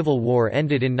Salvadoran Civil War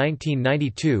ended in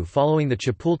 1992 following the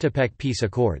Chapultepec Peace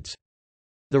Accords.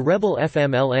 The rebel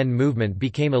FMLN movement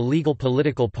became a legal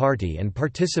political party and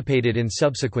participated in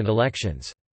subsequent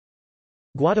elections.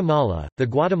 Guatemala, the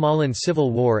Guatemalan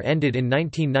Civil War ended in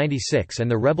 1996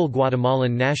 and the rebel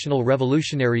Guatemalan National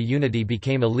Revolutionary Unity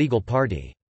became a legal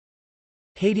party.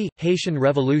 Haiti, Haitian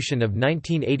Revolution of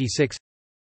 1986.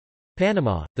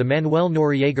 Panama, the Manuel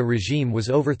Noriega regime was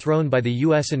overthrown by the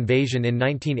U.S. invasion in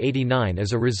 1989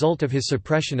 as a result of his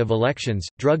suppression of elections,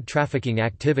 drug trafficking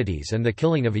activities and the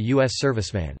killing of a U.S.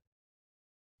 serviceman.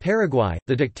 Paraguay,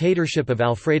 the dictatorship of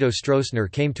Alfredo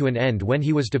Stroessner came to an end when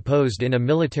he was deposed in a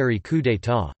military coup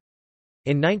d'état.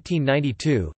 In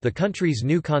 1992, the country's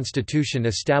new constitution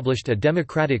established a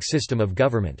democratic system of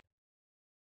government.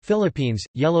 Philippines,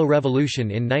 Yellow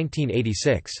Revolution in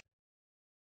 1986.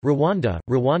 Rwanda,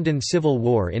 Rwandan Civil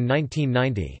War in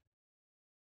 1990.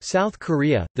 South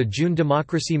Korea, the June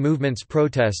Democracy Movement's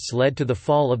protests led to the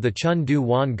fall of the Chun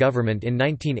Doo-hwan government in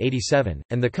 1987,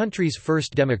 and the country's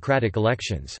first democratic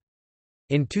elections.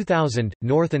 In 2000,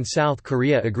 North and South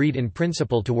Korea agreed in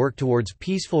principle to work towards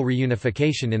peaceful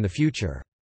reunification in the future.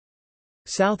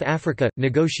 South Africa –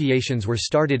 negotiations were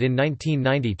started in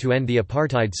 1990 to end the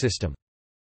apartheid system.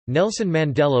 Nelson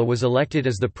Mandela was elected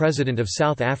as the President of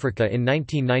South Africa in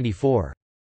 1994.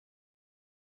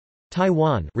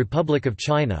 Taiwan Republic of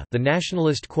China, the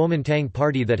nationalist Kuomintang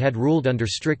party that had ruled under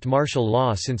strict martial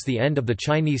law since the end of the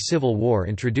Chinese Civil War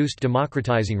introduced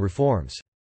democratizing reforms.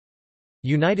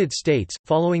 United States,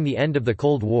 following the end of the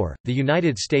Cold War, the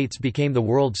United States became the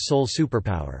world's sole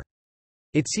superpower.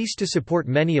 It ceased to support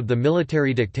many of the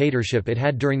military dictatorship it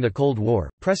had during the Cold War,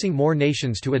 pressing more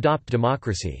nations to adopt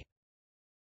democracy.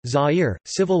 Zaire,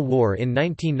 Civil War in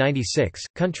 1996,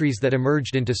 countries that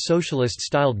emerged into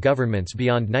socialist-styled governments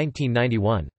beyond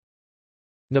 1991.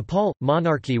 Nepal,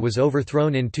 monarchy was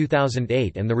overthrown in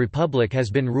 2008 and the republic has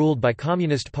been ruled by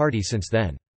Communist Party since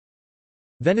then.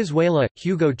 Venezuela,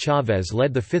 Hugo Chavez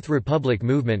led the Fifth Republic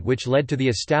movement which led to the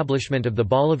establishment of the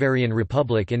Bolivarian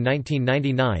Republic in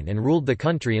 1999 and ruled the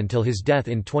country until his death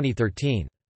in 2013.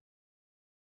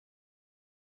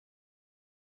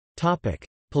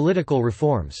 Political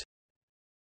reforms.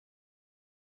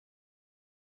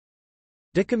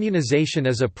 Decommunization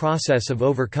is a process of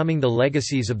overcoming the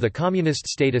legacies of the communist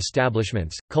state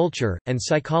establishments, culture, and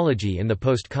psychology in the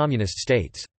post-communist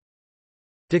states.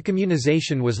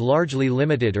 Decommunization was largely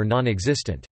limited or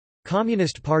non-existent.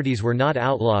 Communist parties were not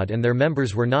outlawed and their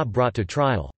members were not brought to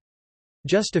trial.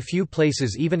 Just a few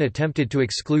places even attempted to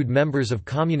exclude members of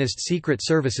communist secret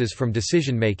services from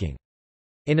decision-making.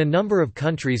 In a number of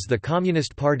countries the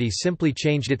Communist Party simply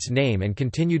changed its name and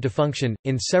continued to function.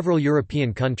 In several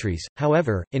European countries,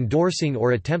 however, endorsing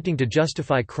or attempting to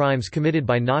justify crimes committed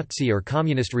by Nazi or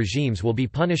communist regimes will be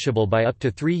punishable by up to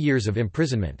 3 years of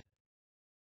imprisonment.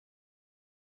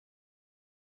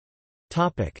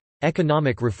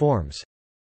 Economic reforms.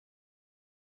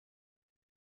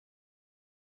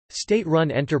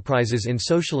 State-run enterprises in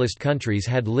socialist countries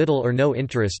had little or no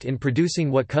interest in producing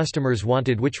what customers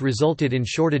wanted, which resulted in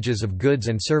shortages of goods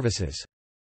and services.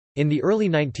 In the early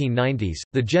 1990s,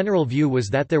 the general view was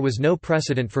that there was no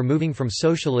precedent for moving from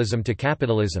socialism to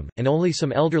capitalism, and only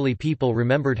some elderly people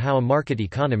remembered how a market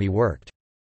economy worked.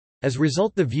 As a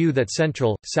result, the view that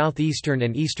Central, Southeastern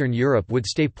and Eastern Europe would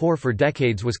stay poor for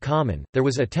decades was common. There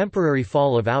was a temporary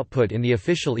fall of output in the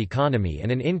official economy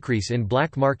and an increase in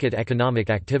black market economic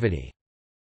activity.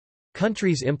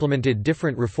 Countries implemented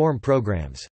different reform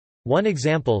programs. One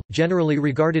example, generally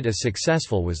regarded as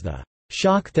successful, was the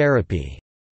shock therapy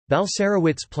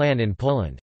Balcerowicz plan in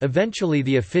Poland. Eventually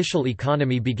the official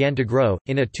economy began to grow.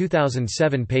 In a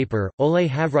 2007 paper, Ole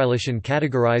Havrilishin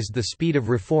categorized the speed of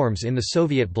reforms in the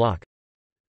Soviet bloc.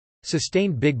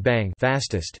 Sustained Big Bang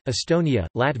fastest, Estonia,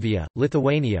 Latvia,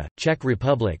 Lithuania, Czech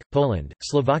Republic, Poland,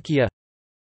 Slovakia.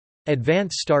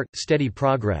 Advanced start, steady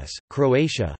progress,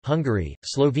 Croatia, Hungary,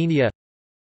 Slovenia.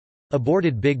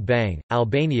 Aborted Big Bang,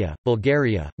 Albania,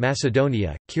 Bulgaria,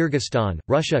 Macedonia, Kyrgyzstan,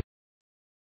 Russia.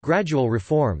 Gradual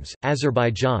reforms,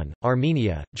 Azerbaijan,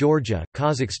 Armenia, Georgia,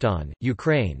 Kazakhstan,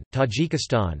 Ukraine,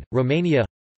 Tajikistan, Romania.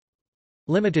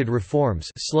 Limited reforms,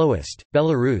 slowest,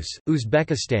 Belarus,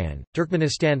 Uzbekistan,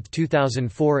 Turkmenistan.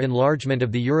 2004 enlargement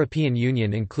of the European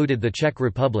Union included the Czech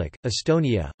Republic,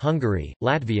 Estonia, Hungary,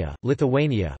 Latvia,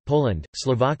 Lithuania, Poland,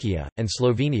 Slovakia, and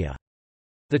Slovenia.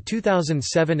 The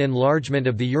 2007 enlargement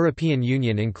of the European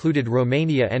Union included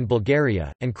Romania and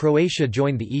Bulgaria, and Croatia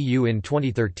joined the EU in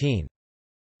 2013.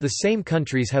 The same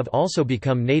countries have also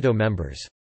become NATO members.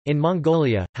 In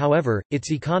Mongolia, however,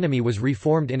 its economy was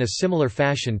reformed in a similar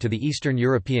fashion to the Eastern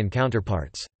European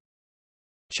counterparts.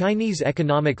 Chinese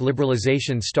economic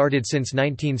liberalization started since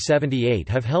 1978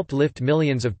 have helped lift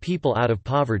millions of people out of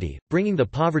poverty, bringing the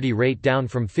poverty rate down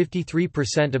from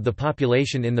 53% of the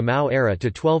population in the Mao era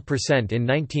to 12% in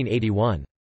 1981.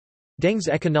 Deng's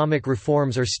economic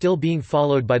reforms are still being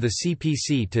followed by the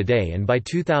CPC today, and by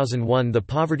 2001 the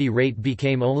poverty rate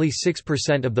became only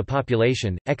 6% of the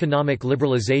population. Economic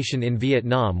liberalization in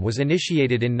Vietnam was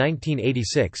initiated in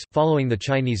 1986, following the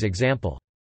Chinese example.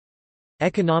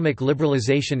 Economic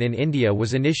liberalization in India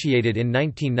was initiated in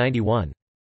 1991.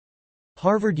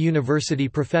 Harvard University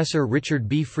professor Richard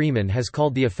B. Freeman has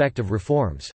called the effect of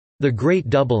reforms, "the Great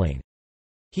Doubling."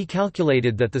 He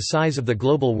calculated that the size of the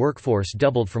global workforce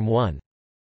doubled from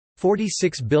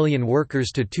 1.46 billion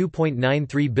workers to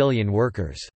 2.93 billion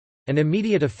workers. An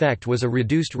immediate effect was a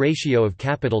reduced ratio of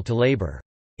capital to labor.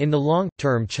 In the long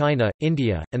term, China,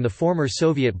 India, and the former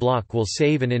Soviet bloc will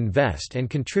save and invest and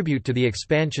contribute to the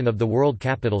expansion of the world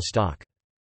capital stock.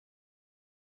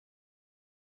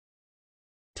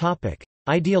 Topic: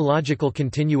 Ideological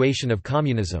continuation of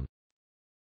communism.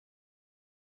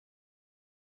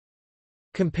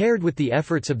 Compared with the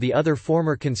efforts of the other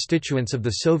former constituents of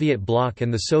the Soviet bloc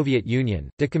and the Soviet Union,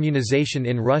 decommunization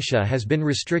in Russia has been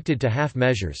restricted to half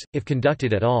measures, if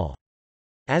conducted at all.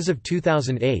 As of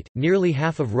 2008, nearly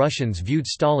half of Russians viewed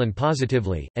Stalin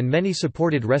positively, and many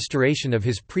supported restoration of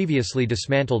his previously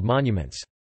dismantled monuments.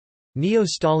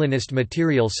 Neo-Stalinist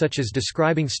material such as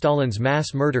describing Stalin's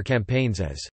mass murder campaigns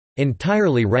as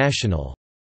entirely rational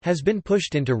has been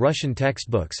pushed into Russian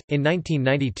textbooks. In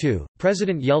 1992,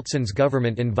 President Yeltsin's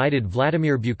government invited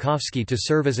Vladimir Bukovsky to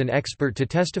serve as an expert to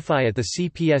testify at the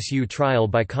CPSU trial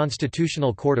by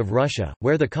Constitutional Court of Russia,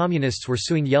 where the Communists were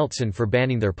suing Yeltsin for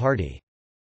banning their party.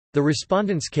 The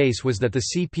respondent's case was that the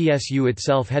CPSU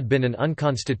itself had been an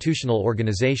unconstitutional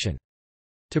organization.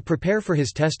 To prepare for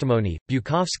his testimony,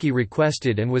 Bukovsky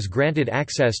requested and was granted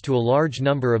access to a large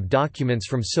number of documents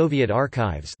from Soviet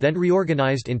archives, then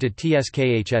reorganized into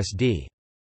TSKHSD.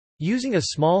 Using a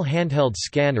small handheld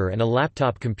scanner and a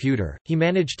laptop computer, he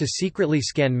managed to secretly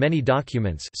scan many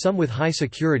documents, some with high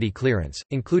security clearance,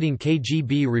 including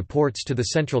KGB reports to the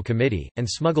Central Committee, and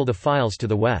smuggle the files to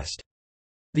the West.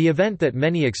 The event that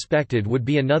many expected would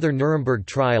be another Nuremberg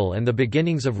trial and the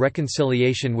beginnings of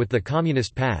reconciliation with the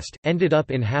communist past, ended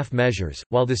up in half measures.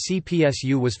 While the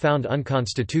CPSU was found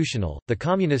unconstitutional, the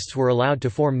communists were allowed to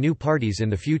form new parties in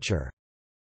the future.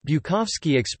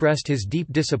 Bukovsky expressed his deep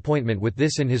disappointment with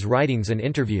this in his writings and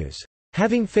interviews.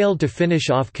 Having failed to finish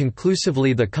off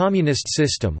conclusively the communist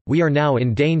system, we are now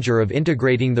in danger of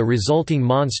integrating the resulting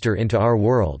monster into our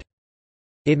world.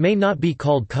 It may not be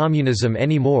called communism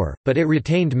anymore, but it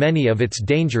retained many of its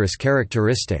dangerous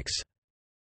characteristics.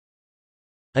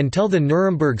 Until the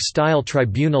Nuremberg-style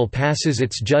tribunal passes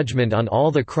its judgment on all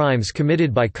the crimes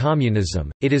committed by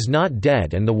communism, it is not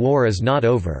dead and the war is not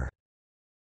over.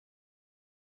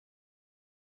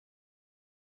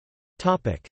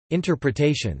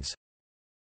 Interpretations.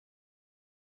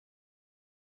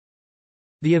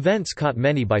 The events caught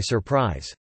many by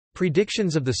surprise.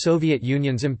 Predictions of the Soviet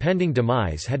Union's impending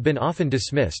demise had been often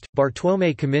dismissed.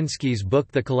 Bartłomiej Kamiński's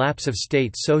book The Collapse of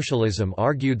State Socialism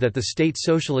argued that the state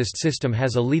socialist system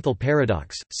has a lethal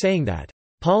paradox, saying that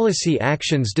policy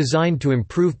actions designed to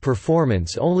improve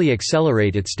performance only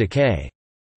accelerate its decay.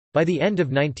 By the end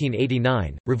of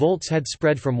 1989, revolts had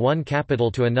spread from one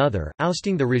capital to another,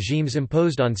 ousting the regimes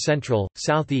imposed on Central,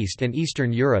 Southeast and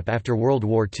Eastern Europe after World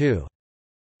War II.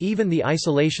 Even the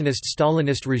isolationist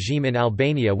Stalinist regime in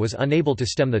Albania was unable to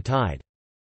stem the tide.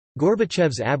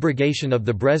 Gorbachev's abrogation of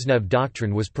the Brezhnev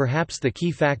Doctrine was perhaps the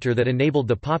key factor that enabled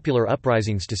the popular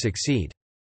uprisings to succeed.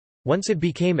 Once it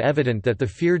became evident that the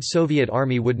feared Soviet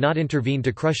army would not intervene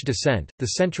to crush dissent, the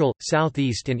Central,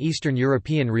 Southeast and Eastern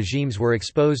European regimes were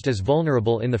exposed as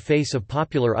vulnerable in the face of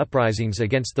popular uprisings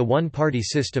against the one-party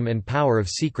system and power of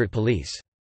secret police.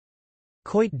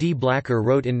 Coit D. Blacker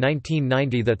wrote in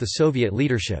 1990 that the Soviet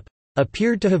leadership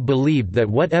appeared to have believed that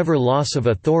whatever loss of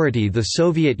authority the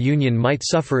Soviet Union might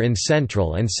suffer in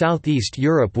Central and Southeast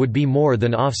Europe would be more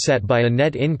than offset by a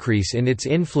net increase in its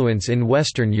influence in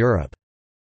Western Europe.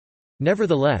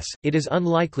 Nevertheless, it is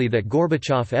unlikely that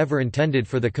Gorbachev ever intended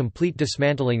for the complete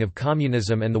dismantling of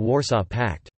communism and the Warsaw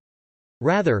Pact.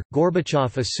 Rather,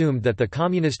 Gorbachev assumed that the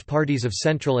communist parties of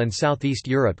Central and Southeast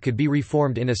Europe could be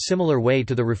reformed in a similar way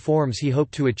to the reforms he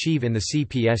hoped to achieve in the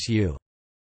CPSU.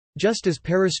 Just as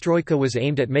perestroika was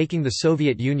aimed at making the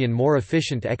Soviet Union more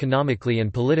efficient economically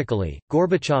and politically,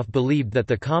 Gorbachev believed that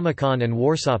the Comecon and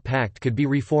Warsaw Pact could be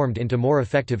reformed into more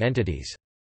effective entities.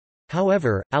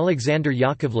 However, Alexander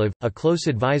Yakovlev, a close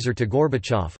advisor to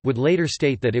Gorbachev, would later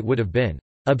state that it would have been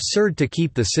absurd to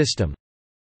keep the system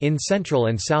in Central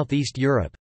and Southeast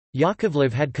Europe.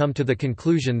 Yakovlev had come to the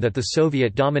conclusion that the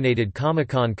Soviet-dominated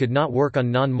Comecon could not work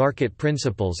on non-market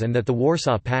principles and that the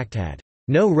Warsaw Pact had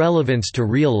no relevance to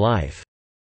real life.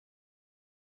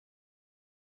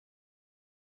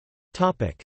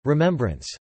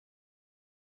 Remembrance.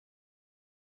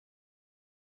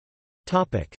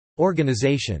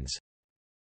 Organizations.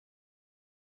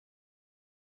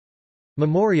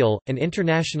 Memorial, an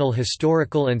international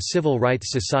historical and civil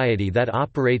rights society that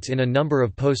operates in a number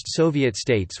of post-Soviet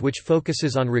states which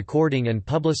focuses on recording and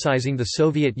publicizing the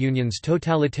Soviet Union's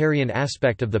totalitarian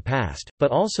aspect of the past, but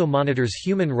also monitors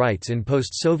human rights in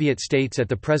post-Soviet states at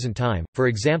the present time, for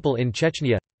example in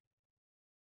Chechnya.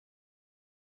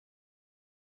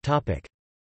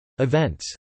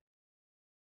 Events.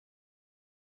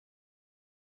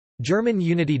 German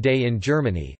Unity Day in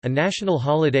Germany, a national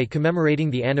holiday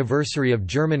commemorating the anniversary of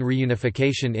German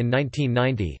reunification in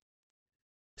 1990.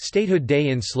 Statehood Day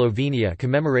in Slovenia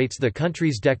commemorates the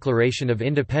country's declaration of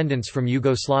independence from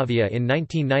Yugoslavia in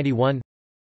 1991.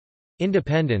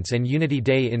 Independence and Unity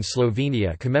Day in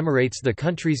Slovenia commemorates the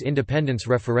country's independence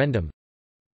referendum.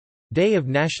 Day of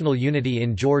National Unity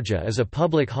in Georgia is a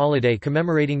public holiday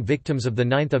commemorating victims of the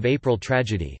 9th of April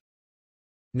tragedy.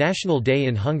 National Day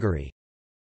in Hungary.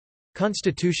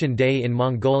 Constitution Day in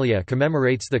Mongolia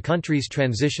commemorates the country's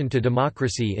transition to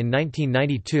democracy in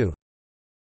 1992.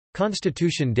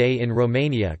 Constitution Day in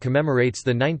Romania commemorates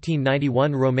the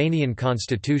 1991 Romanian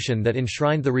constitution that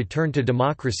enshrined the return to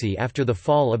democracy after the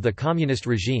fall of the communist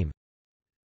regime.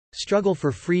 Struggle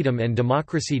for Freedom and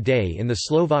Democracy Day in the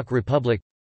Slovak Republic.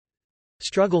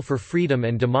 Struggle for Freedom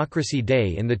and Democracy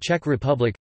Day in the Czech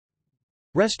Republic.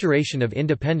 Restoration of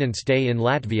Independence Day in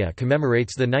Latvia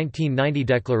commemorates the 1990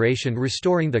 declaration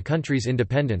restoring the country's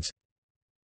independence.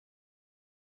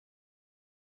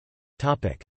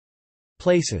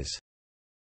 Places.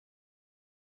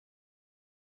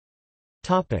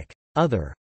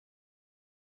 Other.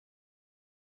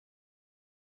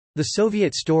 The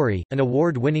Soviet Story, an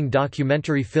award-winning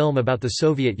documentary film about the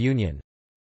Soviet Union.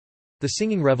 The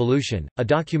Singing Revolution, a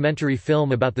documentary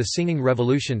film about the Singing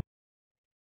Revolution.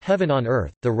 Heaven on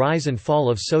Earth, The Rise and Fall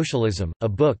of Socialism, a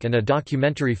book and a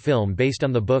documentary film based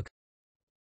on the book.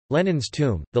 Lenin's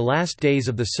Tomb, The Last Days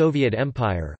of the Soviet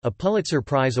Empire, a Pulitzer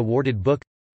Prize-awarded book.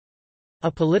 A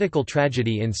Political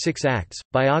Tragedy in 6 Acts,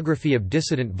 biography of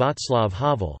dissident Václav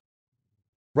Havel.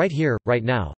 Right Here, Right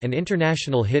Now, an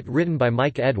international hit written by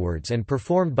Mike Edwards and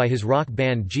performed by his rock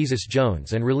band Jesus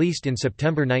Jones and released in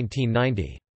September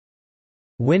 1990.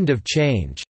 Wind of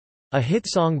Change, a hit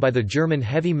song by the German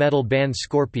heavy metal band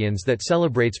Scorpions that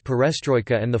celebrates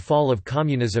perestroika and the fall of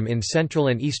communism in Central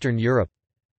and Eastern Europe.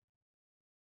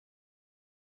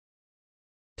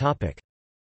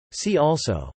 See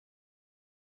also.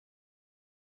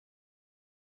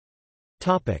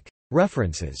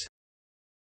 References.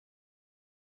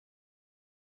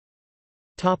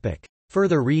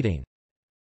 Further reading.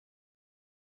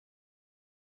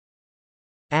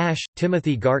 Ash,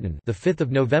 Timothy Garton, the 5th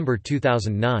of November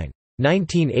 2009.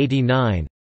 1989.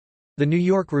 The New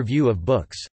York Review of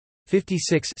Books.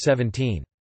 56 17.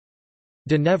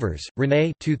 De Nevers,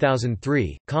 René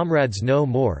 2003, Comrades No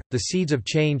More, The Seeds of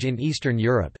Change in Eastern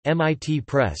Europe, MIT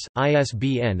Press,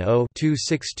 ISBN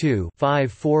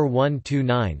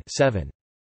 0-262-54129-7.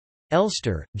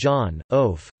 Elster, John,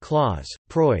 Oaf, Claus,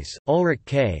 Preuss, Ulrich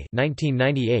K.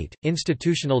 1998,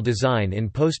 Institutional Design in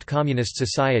Post-Communist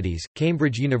Societies,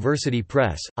 Cambridge University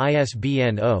Press,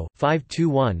 ISBN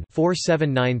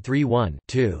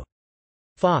 0-521-47931-2.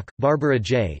 Falk, Barbara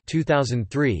J.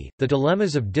 2003, The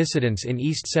Dilemmas of Dissidents in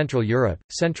East Central Europe,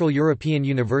 Central European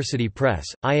University Press,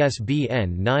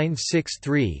 ISBN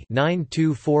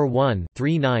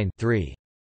 963-9241-39-3.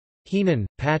 Heenan,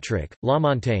 Patrick,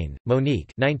 Lamontagne,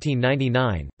 Monique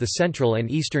 1999, The Central and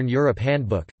Eastern Europe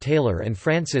Handbook, Taylor and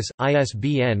Francis,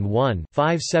 ISBN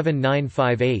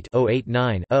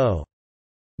 1-57958-089-0.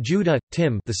 Judah,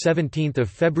 Tim. The 17th of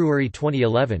February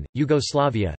 2011,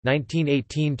 Yugoslavia,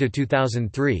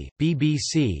 1918–2003.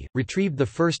 BBC. Retrieved the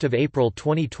 1st of April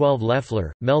 2012.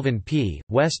 Leffler, Melvin P.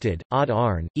 Wested, Odd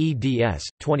Arn, eds.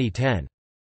 2010.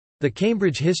 The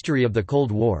Cambridge History of the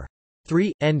Cold War.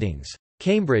 3 Endings.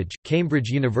 Cambridge, Cambridge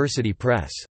University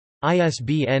Press.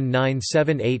 ISBN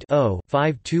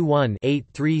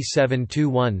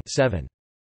 978-0-521-83721-7.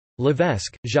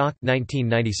 Levesque, Jacques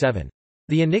 1997.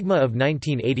 The Enigma of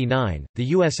 1989,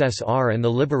 the USSR and the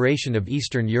Liberation of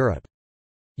Eastern Europe.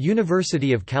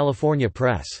 University of California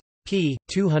Press. p.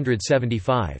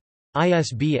 275.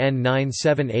 ISBN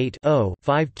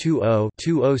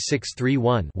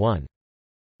 978-0-520-20631-1.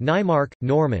 Naimark,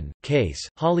 Norman, Case,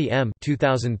 Holly M.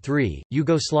 2003,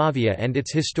 Yugoslavia and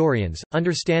Its Historians,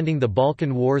 Understanding the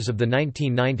Balkan Wars of the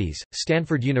 1990s,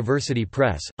 Stanford University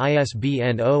Press,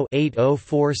 ISBN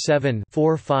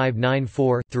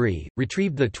 0-8047-4594-3,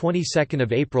 retrieved the 22nd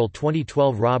of April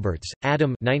 2012. Roberts,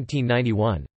 Adam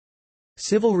 1991.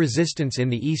 Civil Resistance in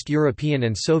the East European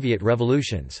and Soviet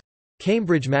Revolutions.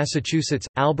 Cambridge, Massachusetts,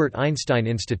 Albert Einstein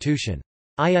Institution.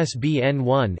 ISBN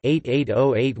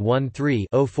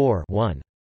 1-880813-04-1.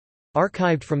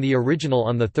 Archived from the original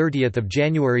on 30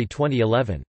 January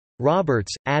 2011.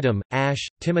 Roberts, Adam, Ash,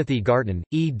 Timothy Garton,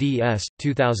 eds.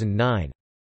 2009.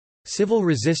 Civil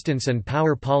Resistance and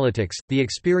Power Politics, The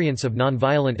Experience of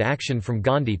Nonviolent Action from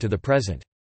Gandhi to the Present.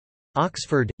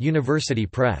 Oxford, University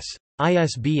Press.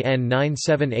 ISBN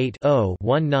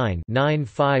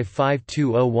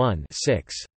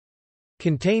 978-0-19-955201-6.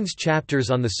 Contains chapters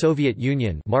on the Soviet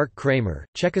Union, Mark Kramer;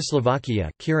 Czechoslovakia,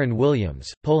 Kieran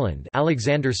Williams; Poland,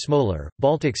 Alexander Smoler;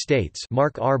 Baltic States,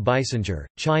 Mark R. Biesinger;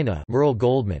 China, Merle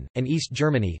Goldman; and East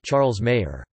Germany, Charles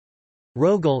Mayer.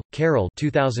 Rogel, Carol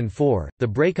 2004, The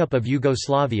Breakup of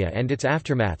Yugoslavia and Its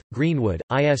Aftermath, Greenwood,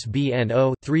 ISBN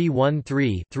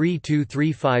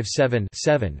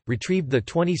 0-313-32357-7, retrieved the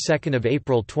 22nd of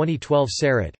April 2012.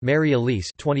 Serratt, Mary Elise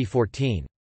 2014.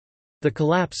 The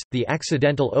Collapse, The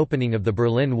Accidental Opening of the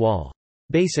Berlin Wall.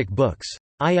 Basic Books.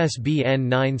 ISBN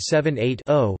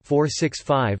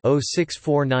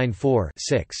 978-0-465-06494-6.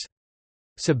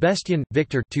 Sebastian,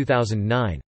 Victor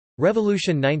 2009.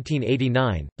 Revolution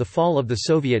 1989, The Fall of the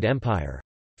Soviet Empire.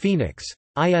 Phoenix.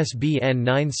 ISBN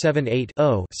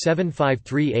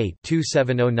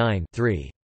 978-0-7538-2709-3.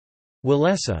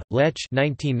 Walesa, Lech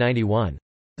 1991.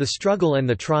 The Struggle and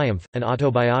the Triumph, An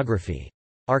Autobiography.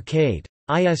 Arcade.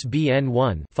 ISBN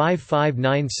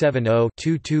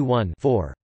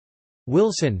 1-55970-221-4.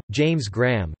 Wilson, James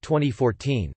Graham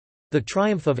 2014. The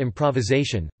Triumph of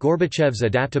Improvisation, Gorbachev's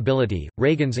Adaptability,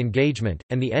 Reagan's Engagement,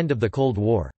 and the End of the Cold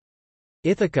War.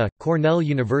 Ithaca, Cornell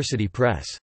University Press.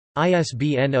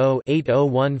 ISBN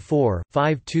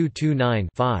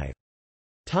 0-8014-5229-5.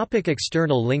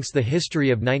 External links. The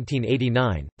History of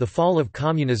 1989, The Fall of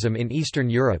Communism in Eastern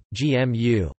Europe,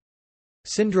 GMU.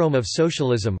 Syndrome of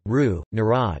Socialism, Rue,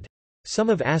 Narad. Some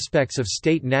of Aspects of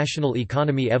State-National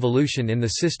Economy Evolution in the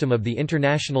System of the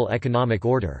International Economic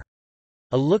Order.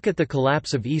 A Look at the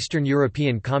Collapse of Eastern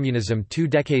European Communism 2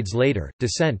 Decades Later,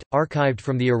 Descent, archived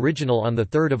from the original on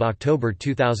 3 October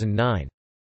 2009.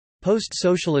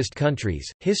 Post-Socialist Countries,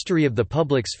 History of the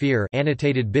Public Sphere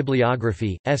Annotated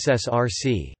Bibliography,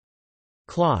 SSRC.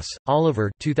 Kloss,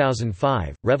 Oliver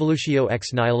 2005, Revolutio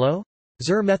ex nihilo?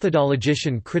 Zur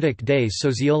Methodologischen Kritik des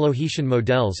soziologischen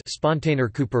Modells Spontaner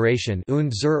Recuperation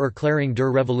und zur Erklärung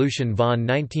der Revolution von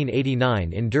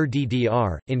 1989 in der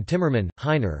DDR, in Timmermann,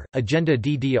 Heiner, Agenda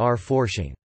DDR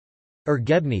Forschung.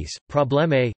 Ergebnis,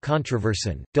 Probleme,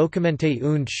 Kontroversen, Dokumente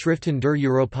und Schriften der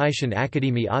Europäischen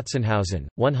Akademie Otzenhausen,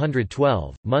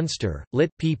 112, Munster,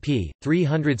 Lit. pp.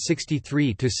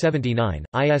 363–79,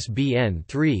 ISBN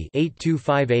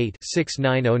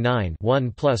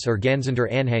 3-8258-6909-1 plus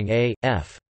Erganzender Anhang A.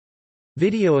 F.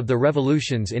 Video of the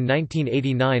Revolutions in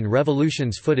 1989.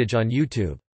 Revolutions footage on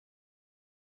YouTube.